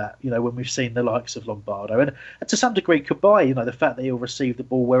glimpses of that, when we've seen the likes of Lombardo. And to some degree, Cabaye, the fact that he'll receive the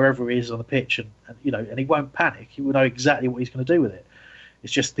ball wherever he is on the pitch and he won't panic. He will know exactly what he's going to do with it.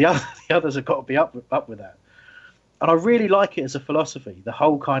 It's just the others have got to be up with that. And I really like it as a philosophy, the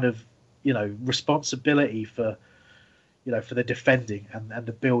whole kind of, responsibility for the defending and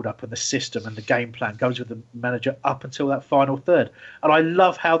the build-up and the system and the game plan goes with the manager up until that final third. And I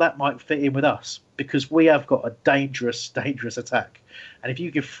love how that might fit in with us, because we have got a dangerous, dangerous attack. And if you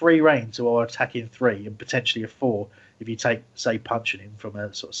give free rein to our attacking three and potentially a four, if you take, say, Punching in from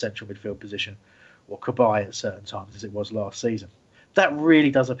a sort of central midfield position, or Cabaye at certain times, as it was last season, that really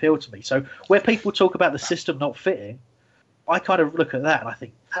does appeal to me. So where people talk about the system not fitting, I kind of look at that and I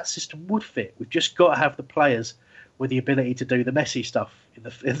think that system would fit. We've just got to have the players with the ability to do the messy stuff in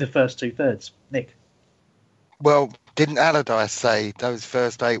the first 2/3. Nick? Well, didn't Allardyce say those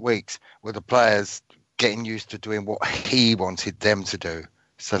first 8 weeks were the players getting used to doing what he wanted them to do?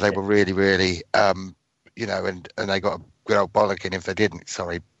 So they were really, really, and they got a good old bollocking if they didn't.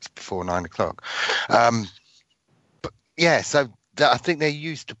 Sorry, it's before 9 o'clock. But yeah, so I think they're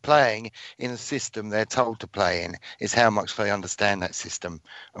used to playing in a system they're told to play in. Is how much they understand that system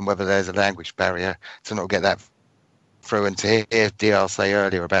and whether there's a language barrier to not get that through. And to hear DR say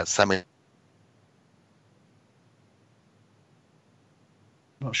earlier about Sammy.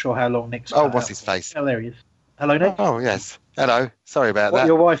 Not sure how long Nick's... Oh, what's his face? Oh, there he is. Hello, Nick? Oh, yes. Hello. Sorry about that.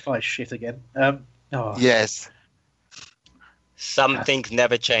 Your Wi-Fi shit again. Yes. Some things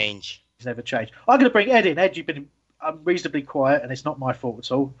never change. It's never changed. I'm going to bring Ed in. Ed, you've been reasonably quiet, and it's not my fault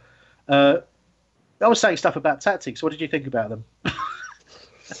at all. I was saying stuff about tactics. What did you think about them?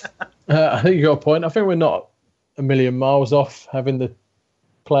 I think you got a point. I think we're not a million miles off having the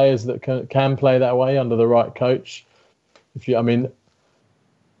players that can play that way under the right coach.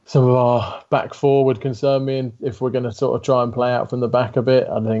 Some of our back four would concern me, and if we're going to sort of try and play out from the back a bit,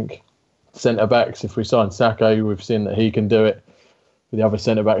 I think centre backs. If we sign Sacco, we've seen that he can do it. With the other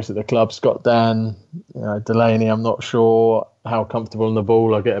centre backs at the club, Scott Dan, Delaney, I'm not sure how comfortable on the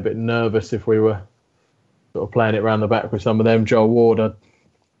ball. I get a bit nervous if we were sort of playing it around the back with some of them. Joel Ward, I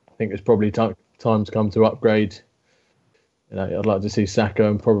think it's probably time's come to upgrade. I'd like to see Sacco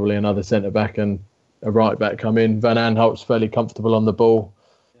and probably another centre back and a right back come in. Van Aanholt's fairly comfortable on the ball.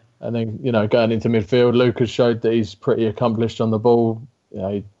 And then, going into midfield, Lucas showed that he's pretty accomplished on the ball.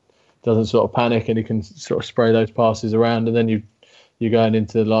 He doesn't sort of panic and he can sort of spray those passes around. And then you're going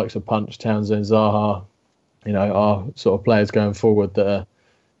into the likes of Punch, Townsend, Zaha, our sort of players going forward that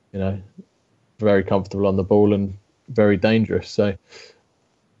are, very comfortable on the ball and very dangerous. So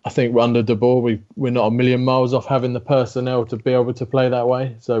I think under De Boer, we're not a million miles off having the personnel to be able to play that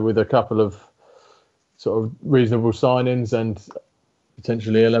way. So with a couple of sort of reasonable signings and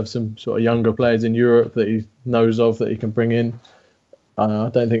potentially he'll have some sort of younger players in Europe that he knows of that he can bring in. I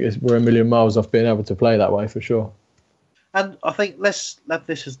don't think we're a million miles off being able to play that way for sure. And I think let's have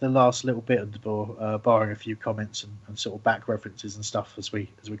this as the last little bit of De Boer, barring a few comments and sort of back references and stuff as we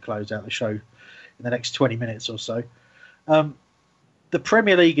close out the show in the next 20 minutes or so. The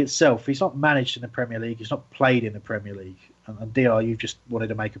Premier League itself, he's not managed in the Premier League, he's not played in the Premier League. And DR, you've just wanted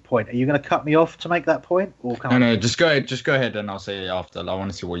to make a point. Are you going to cut me off to make that point? Or No, just go ahead and I'll say it after. I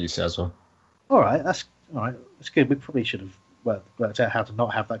want to see what you say as well. All right, that's good. We probably should have worked out how to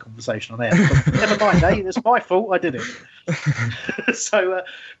not have that conversation on air. But never mind, it's my fault. I did it. So,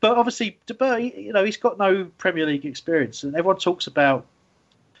 but obviously, De Boer, he's got no Premier League experience, and everyone talks about,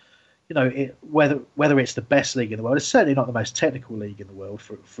 whether it's the best league in the world. It's certainly not the most technical league in the world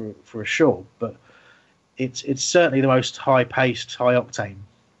for sure, but it's certainly the most high-paced, high-octane,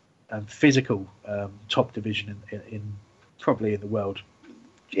 and physical top division in probably in the world.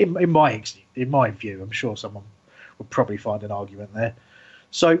 In my view, I'm sure someone would probably find an argument there.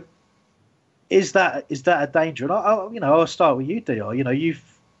 So, is that a danger? And I'll start with you, DR.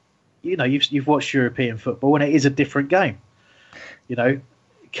 You've watched European football, and it is a different game.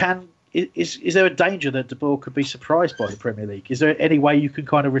 Is there a danger that De Boer could be surprised by the Premier League? Is there any way you can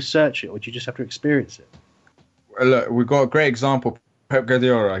kind of research it, or do you just have to experience it? Look, we've got a great example Pep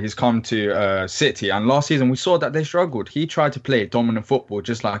Guardiola, he's come to City, and last season we saw that they struggled. He tried to play dominant football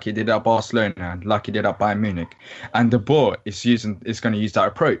just like he did at Barcelona and like he did at Bayern Munich, and De Boer is going to use that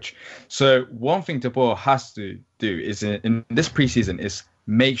approach. So one thing De Boer has to do is in this preseason is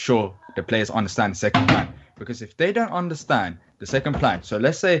make sure the players understand the second plan, because if they don't understand the second plan, so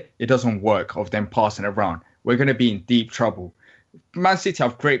let's say it doesn't work of them passing around, we're going to be in deep trouble. Man City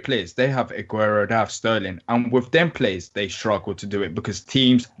have great players. They have Aguero, they have Sterling. And with them players, they struggle to do it because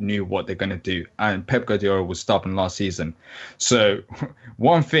teams knew what they're going to do. And Pep Guardiola was stubborn last season. So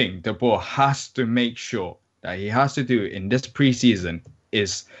one thing De Boer has to make sure that he has to do in this preseason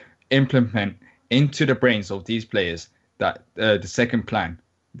is implement into the brains of these players that the second plan.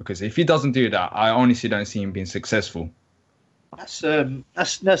 Because if he doesn't do that, I honestly don't see him being successful. That's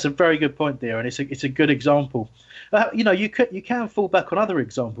a very good point there, and it's a good example. You can fall back on other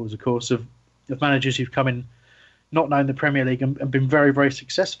examples, of course, of managers who've come in not knowing the Premier League and been very, very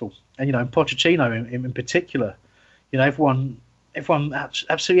successful. And and Pochettino in particular, everyone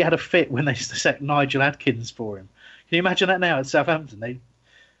absolutely had a fit when they set Nigel Adkins for him. Can you imagine that now at Southampton?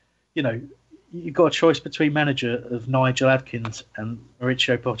 You've got a choice between manager of Nigel Adkins and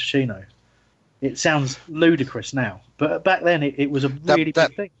Mauricio Pochettino. It sounds ludicrous now, but back then it was a really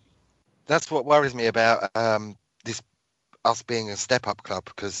big thing. That's what worries me about this us being a step-up club,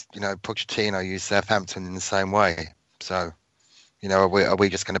 because Pochettino used Southampton in the same way. So, are we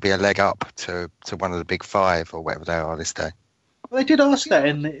just going to be a leg up to one of the big five or whatever they are this day? Well, they did ask that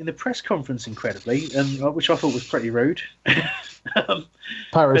in the press conference, incredibly, and which I thought was pretty rude.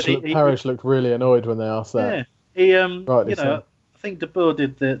 Parish looked really annoyed when they asked that. Yeah, I think De Boer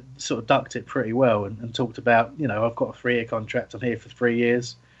did ducked it pretty well and talked about, I've got a 3-year contract. I'm here for 3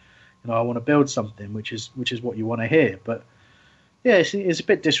 years. I want to build something, which is what you want to hear. But yeah, it's a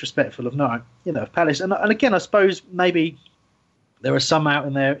bit disrespectful of Palace. And again, I suppose maybe there are some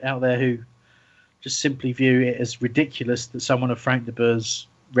out there who just simply view it as ridiculous that someone of Frank de Boer's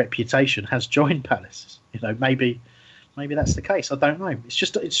reputation has joined Palace. Maybe that's the case. I don't know.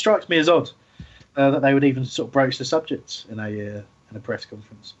 It strikes me as odd that they would even sort of broach the subject in a press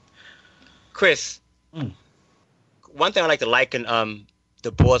conference. Chris, one thing I like to liken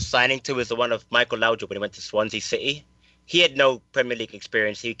De Boer's signing to is the one of Michael Laudrup when he went to Swansea City. He had no Premier League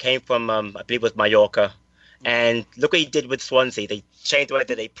experience. He came from, I believe it was Mallorca. And look what he did with Swansea. They changed the way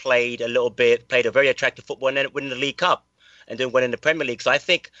that they played a little bit, played a very attractive football, and then winning the League Cup, and then winning the Premier League. So I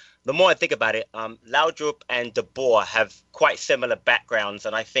think the more I think about it, Laudrup and De Boer have quite similar backgrounds,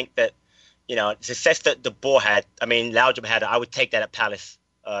 and I think that the success that De Boer had, Laudrup had, I would take that at Palace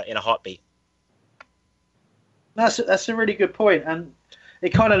in a heartbeat. That's a really good point, and it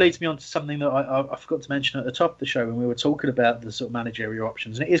kind of leads me on to something that I forgot to mention at the top of the show when we were talking about the sort of managerial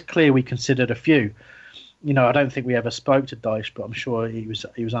options. And it is clear we considered a few. I don't think we ever spoke to Dyche, but I'm sure he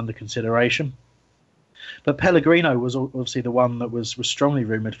was under consideration. But Pellegrino was obviously the one that was strongly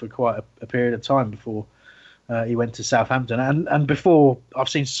rumoured for quite a period of time before he went to Southampton. And before, I've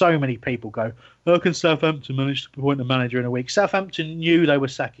seen so many people go, how can Southampton manage to appoint a manager in a week? Southampton knew they were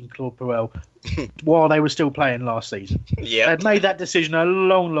sacking Claude Puel while they were still playing last season. Yeah. They'd made that decision a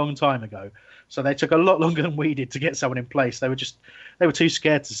long, long time ago. So they took a lot longer than we did to get someone in place. They were too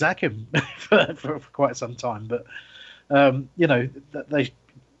scared to sack him for quite some time. But,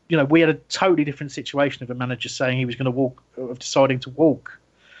 we had a totally different situation of a manager saying he was going to walk, of deciding to walk.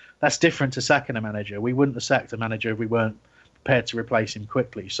 That's different to sacking a manager. We wouldn't have sacked a manager if we weren't prepared to replace him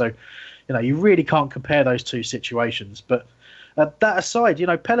quickly. So, you really can't compare those two situations. But that aside,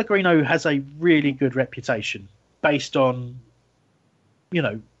 Pellegrino has a really good reputation based on,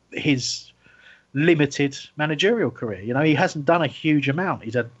 his limited managerial career. He hasn't done a huge amount.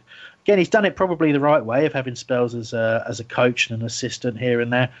 He's done it probably the right way of having spells as a coach and an assistant here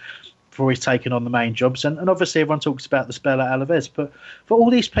and there before he's taken on the main jobs. And obviously everyone talks about the spell at Alaves, but for all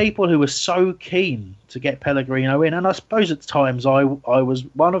these people who were so keen to get Pellegrino in, and I suppose at times I was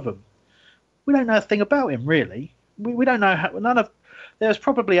one of them, we don't know a thing about him really. We don't know there's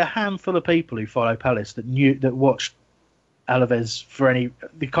probably a handful of people who follow Palace that watched Alaves for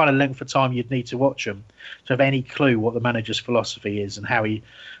the kind of length of time you'd need to watch them to have any clue what the manager's philosophy is and how he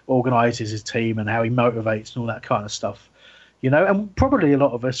organises his team and how he motivates and all that kind of stuff. And probably a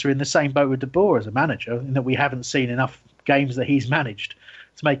lot of us are in the same boat with De Boer as a manager in that we haven't seen enough games that he's managed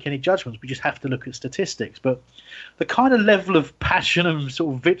to make any judgments. We just have to look at statistics. But the kind of level of passion and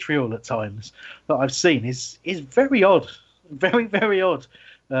sort of vitriol at times that I've seen is very odd, very, very odd.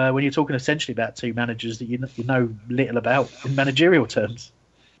 When you're talking essentially about two managers that you know little about in managerial terms.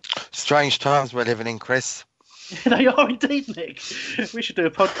 Strange times we're living in, Chris. They are indeed, Nick. We should do a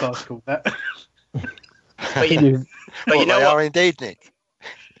podcast called that. But you know they what? are indeed, Nick.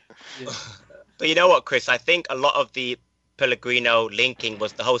 But you know what, Chris? I think a lot of the Pellegrino linking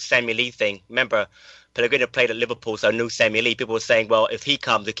was the whole Samuel Lee thing. Remember, Pellegrino played at Liverpool, so knew Samuel Lee. People were saying, well, if he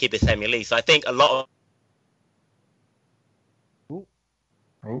comes, we keep it Samuel Lee. So I think a lot of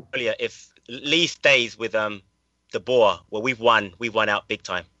earlier, if Lee stays with De Boer, well, we've won out big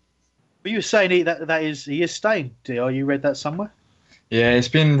time. But you were saying he is staying, Dio. You read that somewhere? Yeah, it's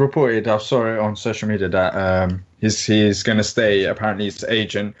been reported. I saw it on social media that he's going to stay. Apparently, his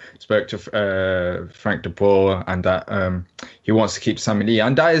agent spoke to Frank de Boer, and that he wants to keep Samuel Lee,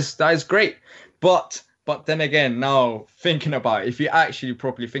 and that is great. But then again, now thinking about it, if you actually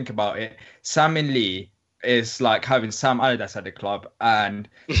properly think about it, Samuel Lee is like having Sam Allardyce at the club and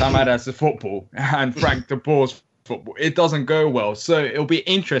Sam Allardyce's football and Frank de Boer's football. It doesn't go well, so it'll be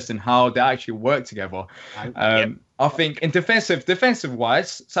interesting how they actually work together. I think in defensive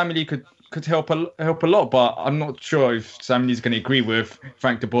wise, Samuel Lee could help a lot, but I'm not sure if Samuel Lee's going to agree with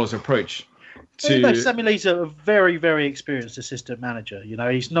Frank de Boer's approach. Samuel Lee's a very, very experienced assistant manager. You know,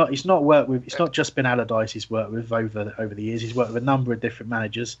 he's not worked with. It's not just been Allardyce he's worked with over the years. He's worked with a number of different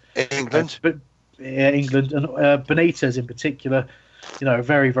managers. England, England, and Benitez in particular. You know, a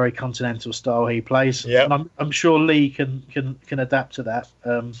very, very continental style he plays. Yeah, and I'm sure Lee can adapt to that.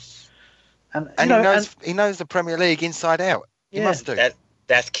 He knows the Premier League inside out. He must do.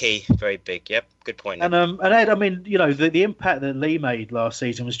 That's key. Very big. Yep. Good point. And Ed, I mean, you know, the impact that Lee made last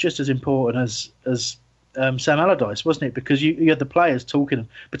season was just as important as Sam Allardyce, wasn't it? Because you had the players talking,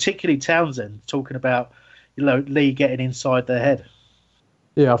 particularly Townsend, talking about, you know, Lee getting inside their head.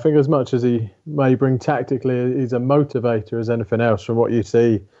 Yeah, I think as much as he may bring tactically, he's a motivator as anything else. From what you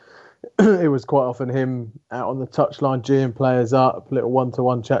see, it was quite often him out on the touchline, geeing players up, little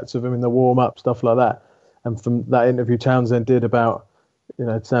one-to-one chats with him in the warm-up, stuff like that. And from that interview Townsend did about, you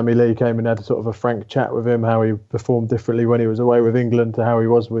know, Sammy Lee came and had a sort of a frank chat with him, how he performed differently when he was away with England to how he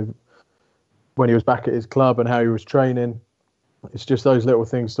was when he was back at his club and how he was training. It's just those little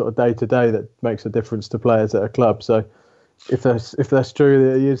things sort of day to day that makes a difference to players at a club. So if that's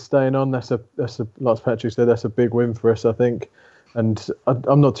true that he is staying on, that's like Patrick said, that's a big win for us, I think. And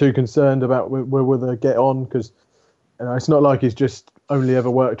I'm not too concerned about whether they get on, because, you know, it's not like he's just only ever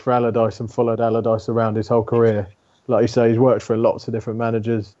worked for Allardyce and followed Allardyce around his whole career. Like you say, he's worked for lots of different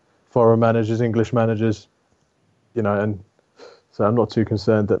managers, foreign managers, English managers, you know, and so I'm not too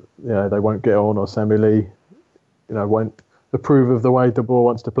concerned that, you know, they won't get on or Sammy Lee, you know, won't approve of the way De Boer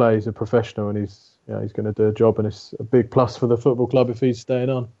wants to play. He's a professional and he's going to do a job, and it's a big plus for the football club if he's staying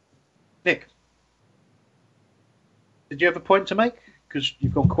on. Nick, did you have a point to make? Because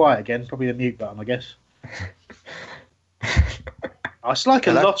you've gone quiet again, probably the mute button, I guess. It's like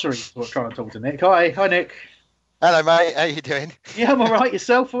a lottery trying to talk to Nick. Hi, Nick. Hello, mate. How you doing? Yeah, I'm all right.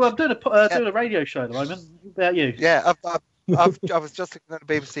 Yourself? Well, I'm doing a radio show at the moment. What about you? Yeah, I was just looking at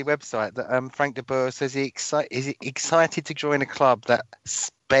the BBC website that Frank de Boer says is excited to join a club that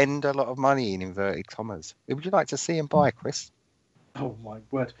spend a lot of money in inverted commas. Who would you like to see him buy, Chris? Oh my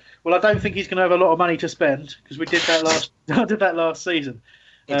word! Well, I don't think he's going to have a lot of money to spend, because we did that last season.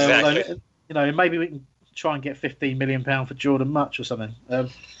 Exactly. You know, maybe we can try and get £15 million for Jordan Much or something.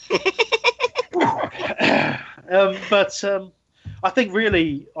 But I think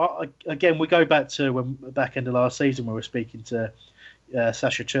really, again, we go back to back end of last season where we were speaking to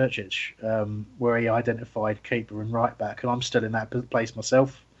Sasha Churchich, where he identified keeper and right back, and I'm still in that place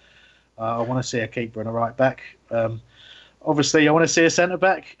myself. I want to see a keeper and a right back. Obviously, I want to see a centre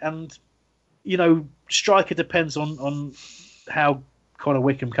back, and, you know, striker depends on how Connor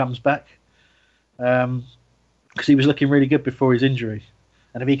Wickham comes back, because he was looking really good before his injury.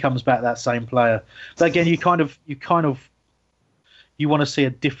 And if he comes back, that same player. But again, you want to see a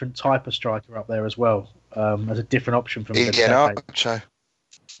different type of striker up there as well, as a different option from Benteke.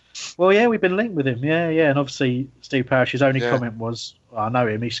 Well, yeah, we've been linked with him. Yeah, and obviously Steve Parish's only comment was, I know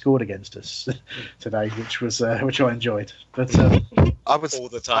him. He scored against us today, which I enjoyed. But I was all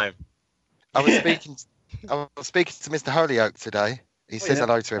the time. I was speaking to Mr. Holyoke today. He says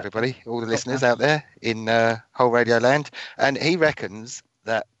hello to everybody, all the listeners out there in whole Radio Land, and he reckons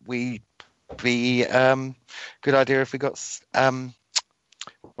that we'd be good idea if we got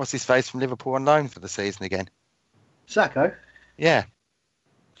what's his face from Liverpool on loan for the season again. Sacco. Yeah.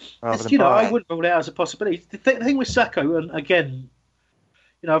 I wouldn't rule it out as a possibility. The thing with Sacco, and again,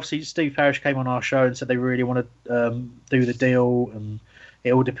 you know, obviously Steve Parish came on our show and said they really want to do the deal, and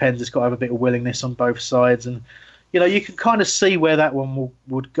it all depends. It's got to have a bit of willingness on both sides, and, you know, you can kind of see where that one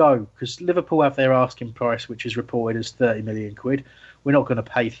would go, because Liverpool have their asking price, which is reported as 30 million quid. We're not going to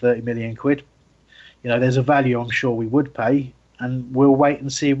pay 30 million quid. You know, there's a value I'm sure we would pay, and we'll wait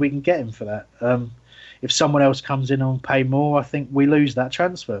and see if we can get him for that. if someone else comes in and pay more, I think we lose that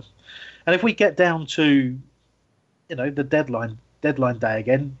transfer. And if we get down to, the deadline day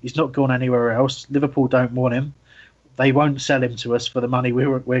again, he's not gone anywhere else. Liverpool don't want him. They won't sell him to us for the money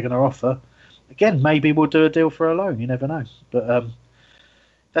we're going to offer. Again, maybe we'll do a deal for a loan. You never know. But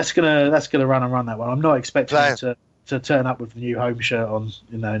that's gonna run that one. I'm not expecting him to turn up with a new home shirt on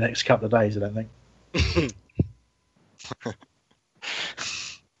in the next couple of days. I don't think.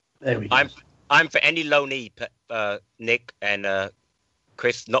 There we go. I'm for any loanee, Nick and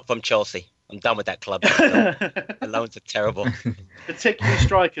Chris, not from Chelsea. I'm done with that club. The loans are terrible. Particularly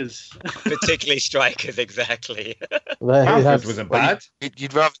strikers. Particularly strikers, exactly. Bamford wasn't bad.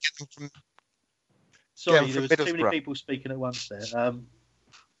 You'd rather get them from. Sorry, there was too many people speaking at once there.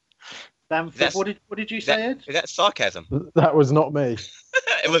 Bamford, what did you say, Ed? Is that sarcasm? That was not me.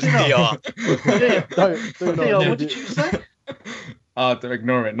 It was DR. DR, what did you say? Don't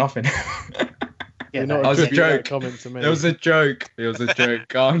ignore it. Nothing. Yeah, that was a joke. Comment to me. It was a joke.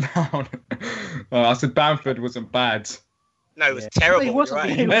 Calm down. I said Bamford wasn't bad. No, it was terrible. It wasn't.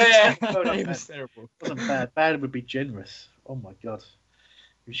 Right. It was terrible. It wasn't bad. Bad would be generous. Oh my god.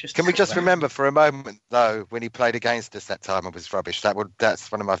 Can we just remember for a moment, though, when he played against us that time, it was rubbish.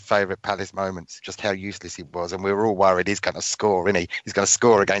 That's one of my favourite Palace moments, just how useless he was. And we were all worried he's going to score, isn't he? He's going to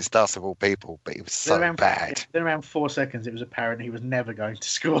score against us, of all people. But he was so bad. Then around 4 seconds, it was apparent he was never going to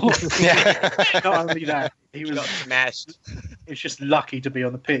score. Not only that, he got smashed. He was just lucky to be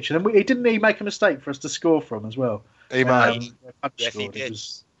on the pitch. And then he didn't make a mistake for us to score from as well. He might. Yes, he did.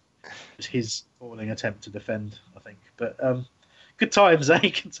 It was his falling attempt to defend, I think. But... good times, eh?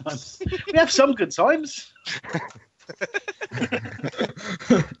 Good times. We have some good times.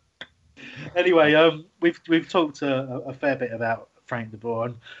 Anyway, we've talked a fair bit about Frank de Boer,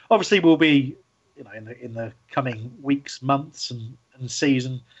 and obviously we'll be, in the coming weeks, months, and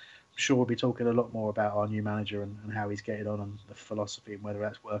season. I'm sure we'll be talking a lot more about our new manager and how he's getting on and the philosophy and whether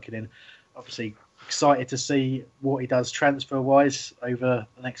that's working in. Obviously, excited to see what he does transfer-wise over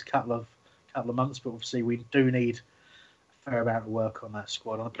the next couple of months, but obviously we do need fair amount of work on that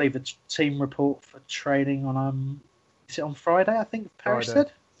squad. And I believe the team report for training on is it on Friday? I think Parish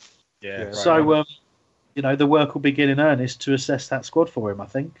said. Yeah. So the work will begin in earnest to assess that squad for him. I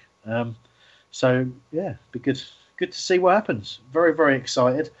think. So yeah, be good to see what happens. Very very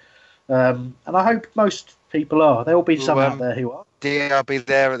excited, and I hope most people are. There will be some out there who are. I'll be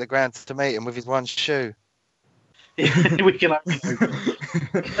there at the ground to meet him with his one shoe. We can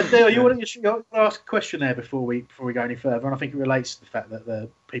Dale, you want to ask a question there before we go any further, and I think it relates to the fact that the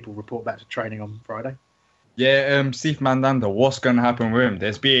people report back to training on Friday. Yeah, Steve Mandanda, what's going to happen with him?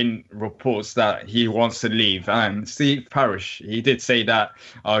 There's been reports that he wants to leave, and Steve Parish, he did say that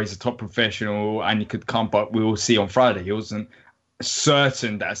he's a top professional and he could come, but we will see on Friday. He wasn't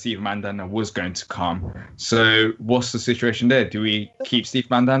certain that Steve Mandanda was going to come. So what's the situation there? Do we keep Steve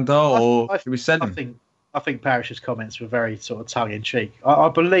Mandanda or do we sell him? I think Parish's comments were very sort of tongue-in-cheek. I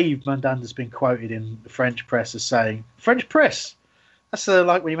believe Mandanda's been quoted in the French press as saying, French press? That's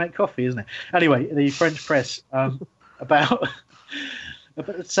like when you make coffee, isn't it? Anyway, the French press about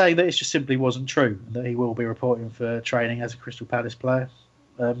saying that it just simply wasn't true, and that he will be reporting for training as a Crystal Palace player.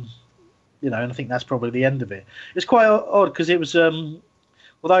 And I think that's probably the end of it. It's quite odd because it was,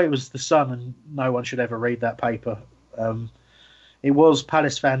 although it was The Sun and no one should ever read that paper, it was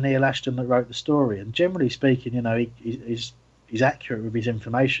Palace fan Neil Ashton that wrote the story, and generally speaking, he's accurate with his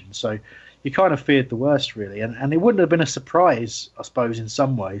information. So you kind of feared the worst, really, and it wouldn't have been a surprise, I suppose, in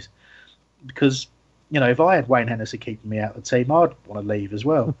some ways, because if I had Wayne Hennessy keeping me out of the team, I'd want to leave as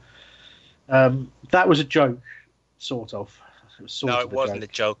well. That was a joke, sort of. It wasn't a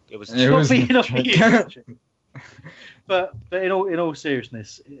joke. It was. But in all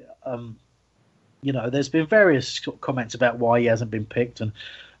seriousness, there's been various comments about why he hasn't been picked, and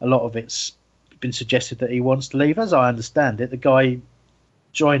a lot of it's been suggested that he wants to leave. As I understand it, the guy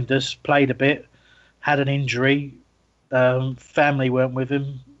joined us, played a bit, had an injury, family weren't with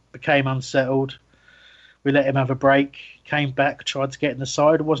him, became unsettled. We let him have a break, came back, tried to get in the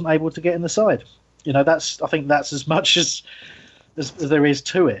side, and wasn't able to get in the side. I think that's as much as there is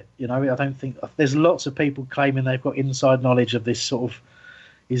to it. I don't think there's lots of people claiming they've got inside knowledge of this sort of.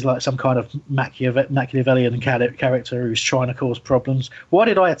 He's like some kind of Machiavellian character who's trying to cause problems. Why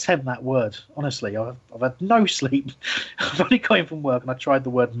did I attempt that word? Honestly, I've had no sleep. I've only got in from work and I tried the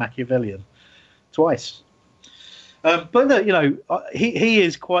word Machiavellian twice. But look, he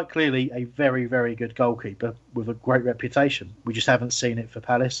is quite clearly a very, very good goalkeeper with a great reputation. We just haven't seen it for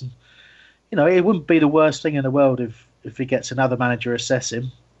Palace. And, it wouldn't be the worst thing in the world if he gets another manager assess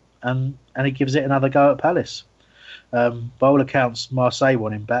him and he gives it another go at Palace. By all accounts, Marseille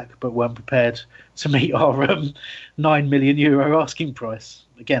want him back, but weren't prepared to meet our €9 million asking price.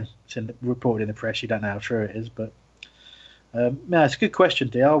 Again, it's reported in the press. You don't know how true it is, but it's a good question,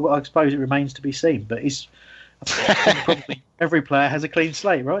 Dale. I suppose it remains to be seen. But probably every player has a clean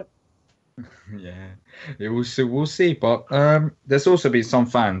slate, right? Yeah, we'll see. But there's also been some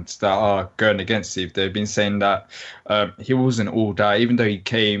fans that are going against Steve. They've been saying that he wasn't all that, even though he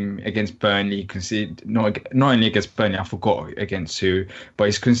came against Burnley, conceded not only against Burnley, I forgot against who, but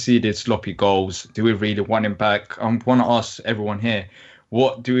he's conceded sloppy goals. Do we really want him back? I want to ask everyone here,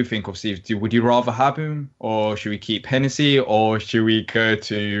 what do we think of Steve? Would you rather have him, or should we keep Hennessy, or should we go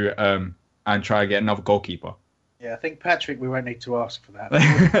to and try and get another goalkeeper? Yeah, I think Patrick, we won't need to ask for that.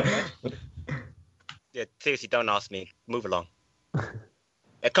 Yeah, seriously, don't ask me. Move along.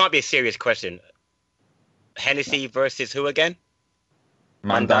 It can't be a serious question. Hennessy versus who again?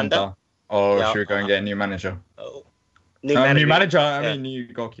 Mandanda. Or should we go and get a new manager? New manager. I mean,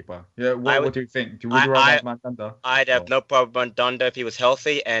 new goalkeeper. Yeah. What do you think? Would you rather have Mandanda? I'd have no problem with Mandanda if he was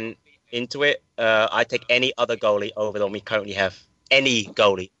healthy and into it. I'd take any other goalie over the one we currently have. Any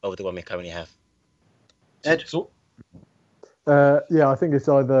goalie over the one we currently have. Ed? Yeah, I think it's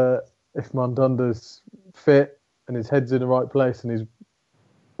either if Mandanda's fit and his head's in the right place and he's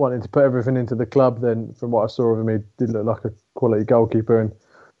wanting to put everything into the club, then from what I saw of him, he did look like a quality goalkeeper and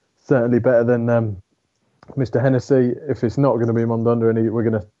certainly better than Mr. Hennessy. If it's not going to be Mandanda and he's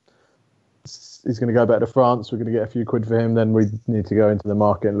going to go back to France, we're going to get a few quid for him, then we need to go into the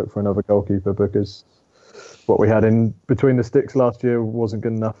market and look for another goalkeeper, because what we had in between the sticks last year wasn't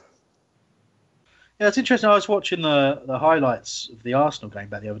good enough. Yeah, it's interesting. I was watching the highlights of the Arsenal game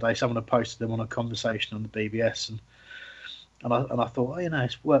back the other day. Someone had posted them on a conversation on the BBS, and I thought,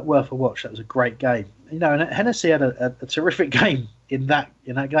 it's worth a watch. That was a great game. And Hennessy had a terrific game in that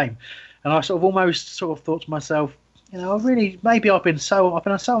game, and I almost thought to myself, maybe I've been so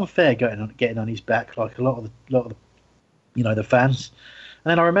unfair getting on his back, like a lot of the fans.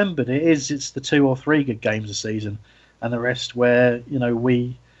 And then I remembered it's the 2 or 3 good games a season, and the rest where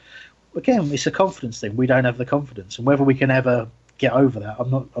again, it's a confidence thing. We don't have the confidence, and whether we can ever get over that,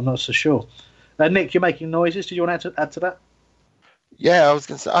 I'm not so sure. Nick, you're making noises. Did you want to add to that? Yeah, I was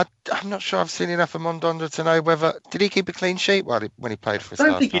going to say I'm not sure I've seen enough of Mandanda to know whether did he keep a clean sheet when he played for us. I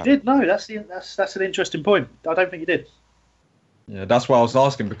don't think he did. No, that's an interesting point. I don't think he did. Yeah, that's why I was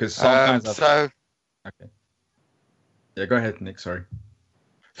asking, because sometimes. Okay. Yeah, go ahead, Nick. Sorry.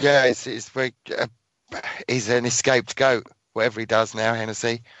 Yeah, it's very. He's an escaped goat. Whatever he does now,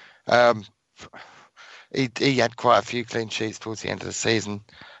 Hennessy. He had quite a few clean sheets towards the end of the season.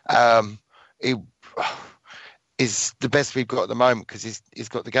 He is the best we've got at the moment because he's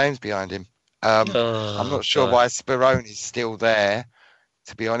got the games behind him. I'm not sure why Sperone is still there,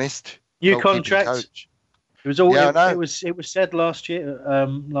 to be honest. New contract. Coach. It was all. It was said last year.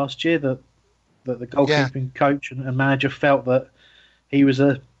 That the goalkeeping coach and manager felt that he was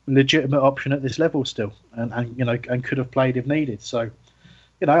a legitimate option at this level still, and could have played if needed. So.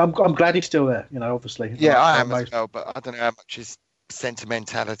 I'm glad he's still there. Obviously. Yeah, I am as well, but I don't know how much is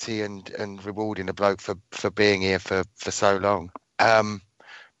sentimentality and rewarding a bloke for being here for so long.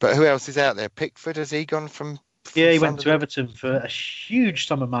 But who else is out there? Pickford, has he gone from he went to Everton for a huge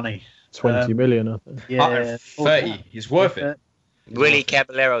sum of money. 20 million, I think. Yeah, 30. He's worth it. Willie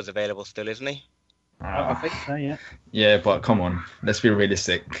Caballero's available still, isn't he? I think so. Yeah. Yeah, but come on, let's be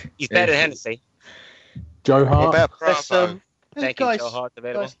realistic. He's better than Hennessy. Joe Hart. What about Bravo? Thank you, Joe Hart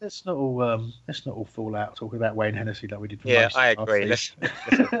available. Guys, let's not all fall out talking about Wayne Hennessy like we did. I agree. Let's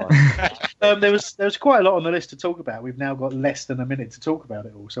there was quite a lot on the list to talk about. We've now got less than a minute to talk about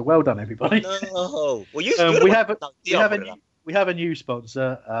it all. So well done, everybody. No, well, we have a new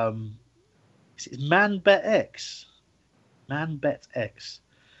sponsor. It's ManBetX. ManBetX.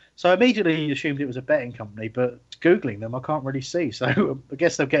 So immediately you assumed it was a betting company, but Googling them, I can't really see. So I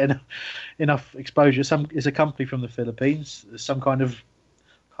guess they're getting enough exposure. It's a company from the Philippines. Some kind of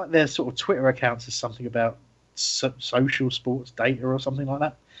their sort of Twitter accounts is something about social sports data or something like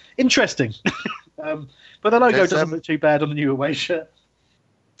that. Interesting. But the logo doesn't look too bad on the new away shirt.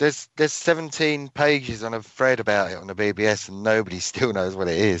 There's 17 pages on a thread about it on the BBS, and nobody still knows what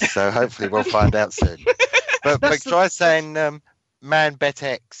it is. So hopefully we'll find out soon. But try saying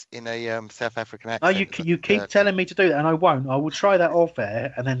ManBetX in a South African accent. No, you keep telling me to do that, and I won't. I will try that off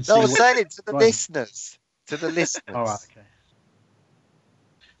air and then see. No, I'm saying it to the listeners. To the listeners. All right, okay.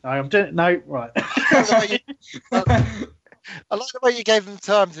 No, I'm doing right. I like the way you gave them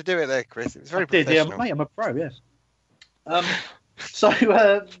time to do it there, Chris. It was very professional. Yeah, mate, I'm a pro, yeah. So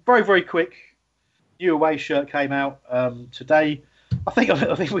very, very quick. New away shirt came out today. I think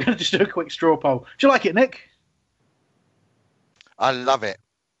we're going to just do a quick straw poll. Do you like it, Nick? I love it.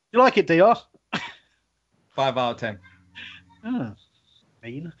 You like it, DR? 5 out of 10.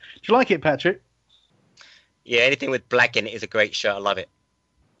 Mean. Do you like it, Patrick? Yeah, anything with black in it is a great shirt. I love it.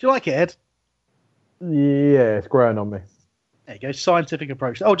 Do you like it, Ed? Yeah, it's growing on me. There you go, scientific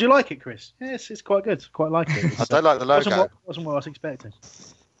approach. Oh, do you like it, Chris? Yes, it's quite good. Quite like it. I don't like the logo. Wasn't what I was expecting.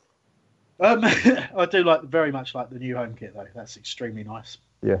 I do very much like the new home kit, though. That's extremely nice.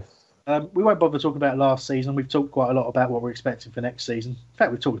 Yes. We won't bother talking about last season. We've talked quite a lot about what we're expecting for next season. In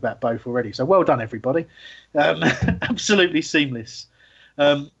fact, we've talked about both already. So well done, everybody. Absolutely seamless.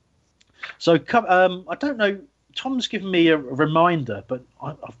 I don't know. Tom's given me a reminder, but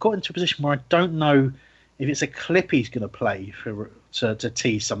I've got into a position where I don't know if it's a clip he's going to play to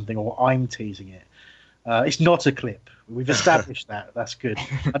tease something, or I'm teasing it. It's not a clip. We've established that. That's good.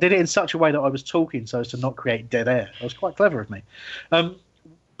 I did it in such a way that I was talking so as to not create dead air. That was quite clever of me.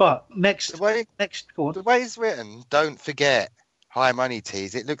 But next, go on. The way it's written, don't forget High Money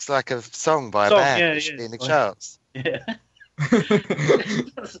Tease. It looks like a song by a band that should be in the charts. Yeah.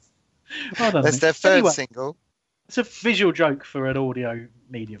 That's their third single. It's a visual joke for an audio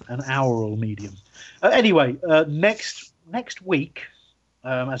medium, an aural medium. Next week,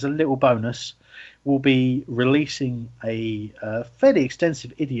 as a little bonus, we'll be releasing a fairly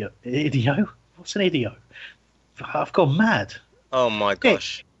extensive idio. What's an idio? I've gone mad. Oh my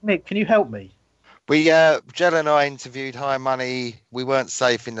gosh. Nick, can you help me? Jell and I interviewed High Money. We weren't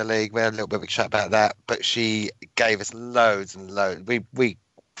safe in the league. We had a little bit of a chat about that, but she gave us loads and loads.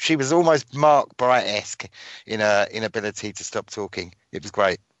 She was almost Mark Bright-esque in her inability to stop talking. It was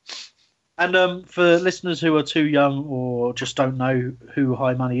great. And for listeners who are too young or just don't know who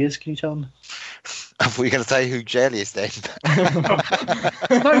High Money is, can you tell them? Are we going to say who Jell is then?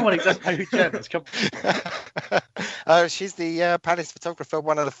 No one doesn't know who Jell is. Come on. She's the Palace photographer,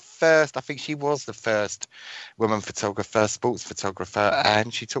 one of the first. I think she was the first woman photographer, sports photographer,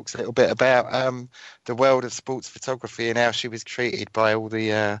 and she talks a little bit about the world of sports photography and how she was treated by all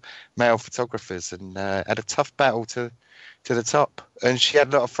the male photographers, and had a tough battle to the top, and she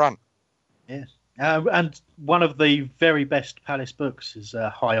had a lot of fun. Yeah, and one of the very best Palace books is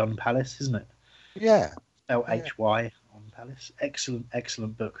High on Palace, isn't it? Yeah. LHY on Palace.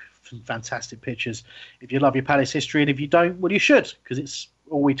 Excellent book. Fantastic pictures. If you love your Palace history, and if you don't, well, you should, because it's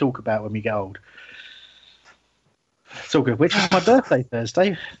all we talk about when we get old. It's all good. Which is my birthday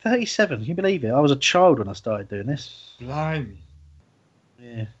Thursday, 37. Can you believe it? I was a child when I started doing this. Blimey.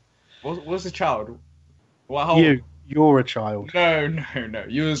 Yeah. Was a child? What? You're a child. No.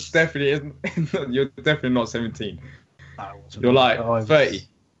 You're definitely not 17. No, you're like 30.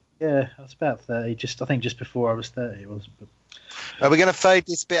 Yeah, I was about 30. I think just before I was 30. It was. But... Are we going to fade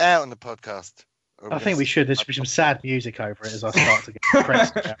this bit out on the podcast? I think we should. There should be some sad music over it as I start to get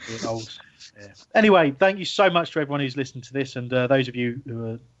depressed about being old. Yeah. Anyway, thank you so much to everyone who's listened to this, and those of you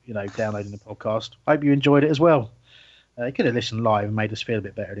who are, downloading the podcast. Hope you enjoyed it as well. You could have listened live and made us feel a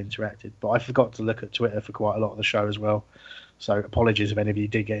bit better and interacted, but I forgot to look at Twitter for quite a lot of the show as well. So apologies if any of you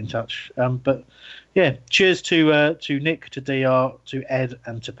did get in touch. But yeah, cheers to Nick, to DR, to Ed,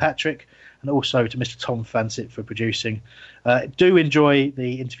 and to Patrick, and also to Mr. Tom Fancett for producing. Do enjoy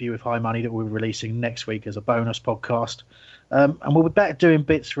the interview with High Money that we'll be releasing next week as a bonus podcast. And we'll be back doing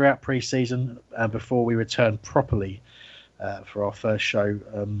bits throughout pre-season before we return properly for our first show.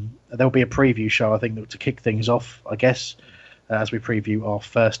 There'll be a preview show, I think, to kick things off, I guess, as we preview our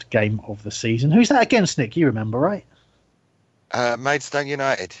first game of the season. Who's that against, Nick? You remember, right? Maidstone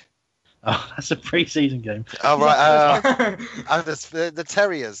United. Oh, that's a pre-season game. Oh, right. The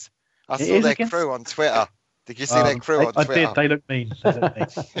Terriers. I saw their crew on Twitter. Did you see their crew on Twitter? I did. They look mean.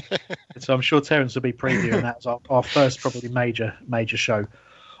 So I'm sure Terence will be previewing that as our first probably major show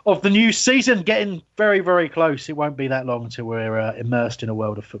of the new season. Getting very, very close. It won't be that long until we're immersed in a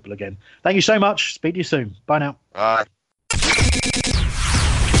world of football again. Thank you so much. Speak to you soon. Bye now. Bye.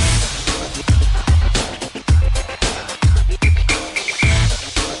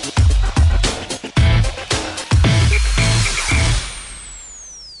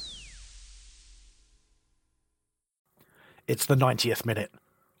 It's the 90th minute.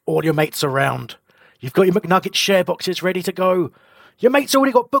 All your mates around. You've got your McNugget share boxes ready to go. Your mate's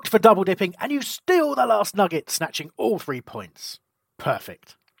already got booked for double dipping, and you steal the last nugget, snatching all 3 points.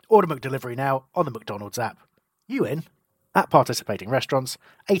 Perfect. Order McDelivery now on the McDonald's app. You in? At participating restaurants,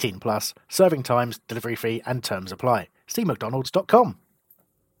 18 plus, serving times, delivery fee, and terms apply. See mcdonalds.com.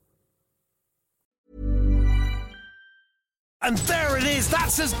 And there it is,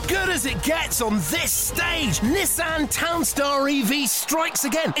 that's as good as it gets on this stage. Nissan Townstar EV strikes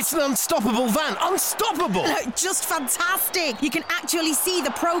again. It's an unstoppable van, unstoppable. Just fantastic. You can actually see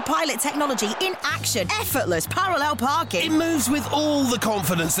the ProPilot technology in action. Effortless parallel parking. It moves with all the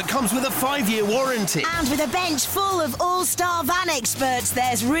confidence that comes with a 5-year warranty. And with a bench full of all-star van experts,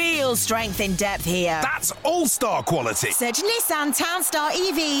 there's real strength in depth here. That's all-star quality. Search Nissan Townstar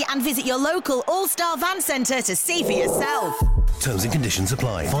EV and visit your local all-star van centre to see for yourself. Terms and conditions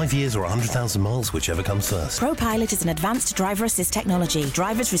apply. 5 years or 100,000 miles, whichever comes first. ProPilot is an advanced driver assist technology.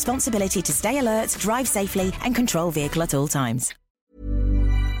 Driver's responsibility to stay alert, drive safely, and control vehicle at all times.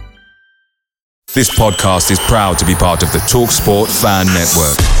 This podcast is proud to be part of the TalkSport Fan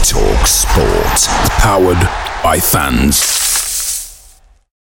Network. TalkSport. Powered by fans.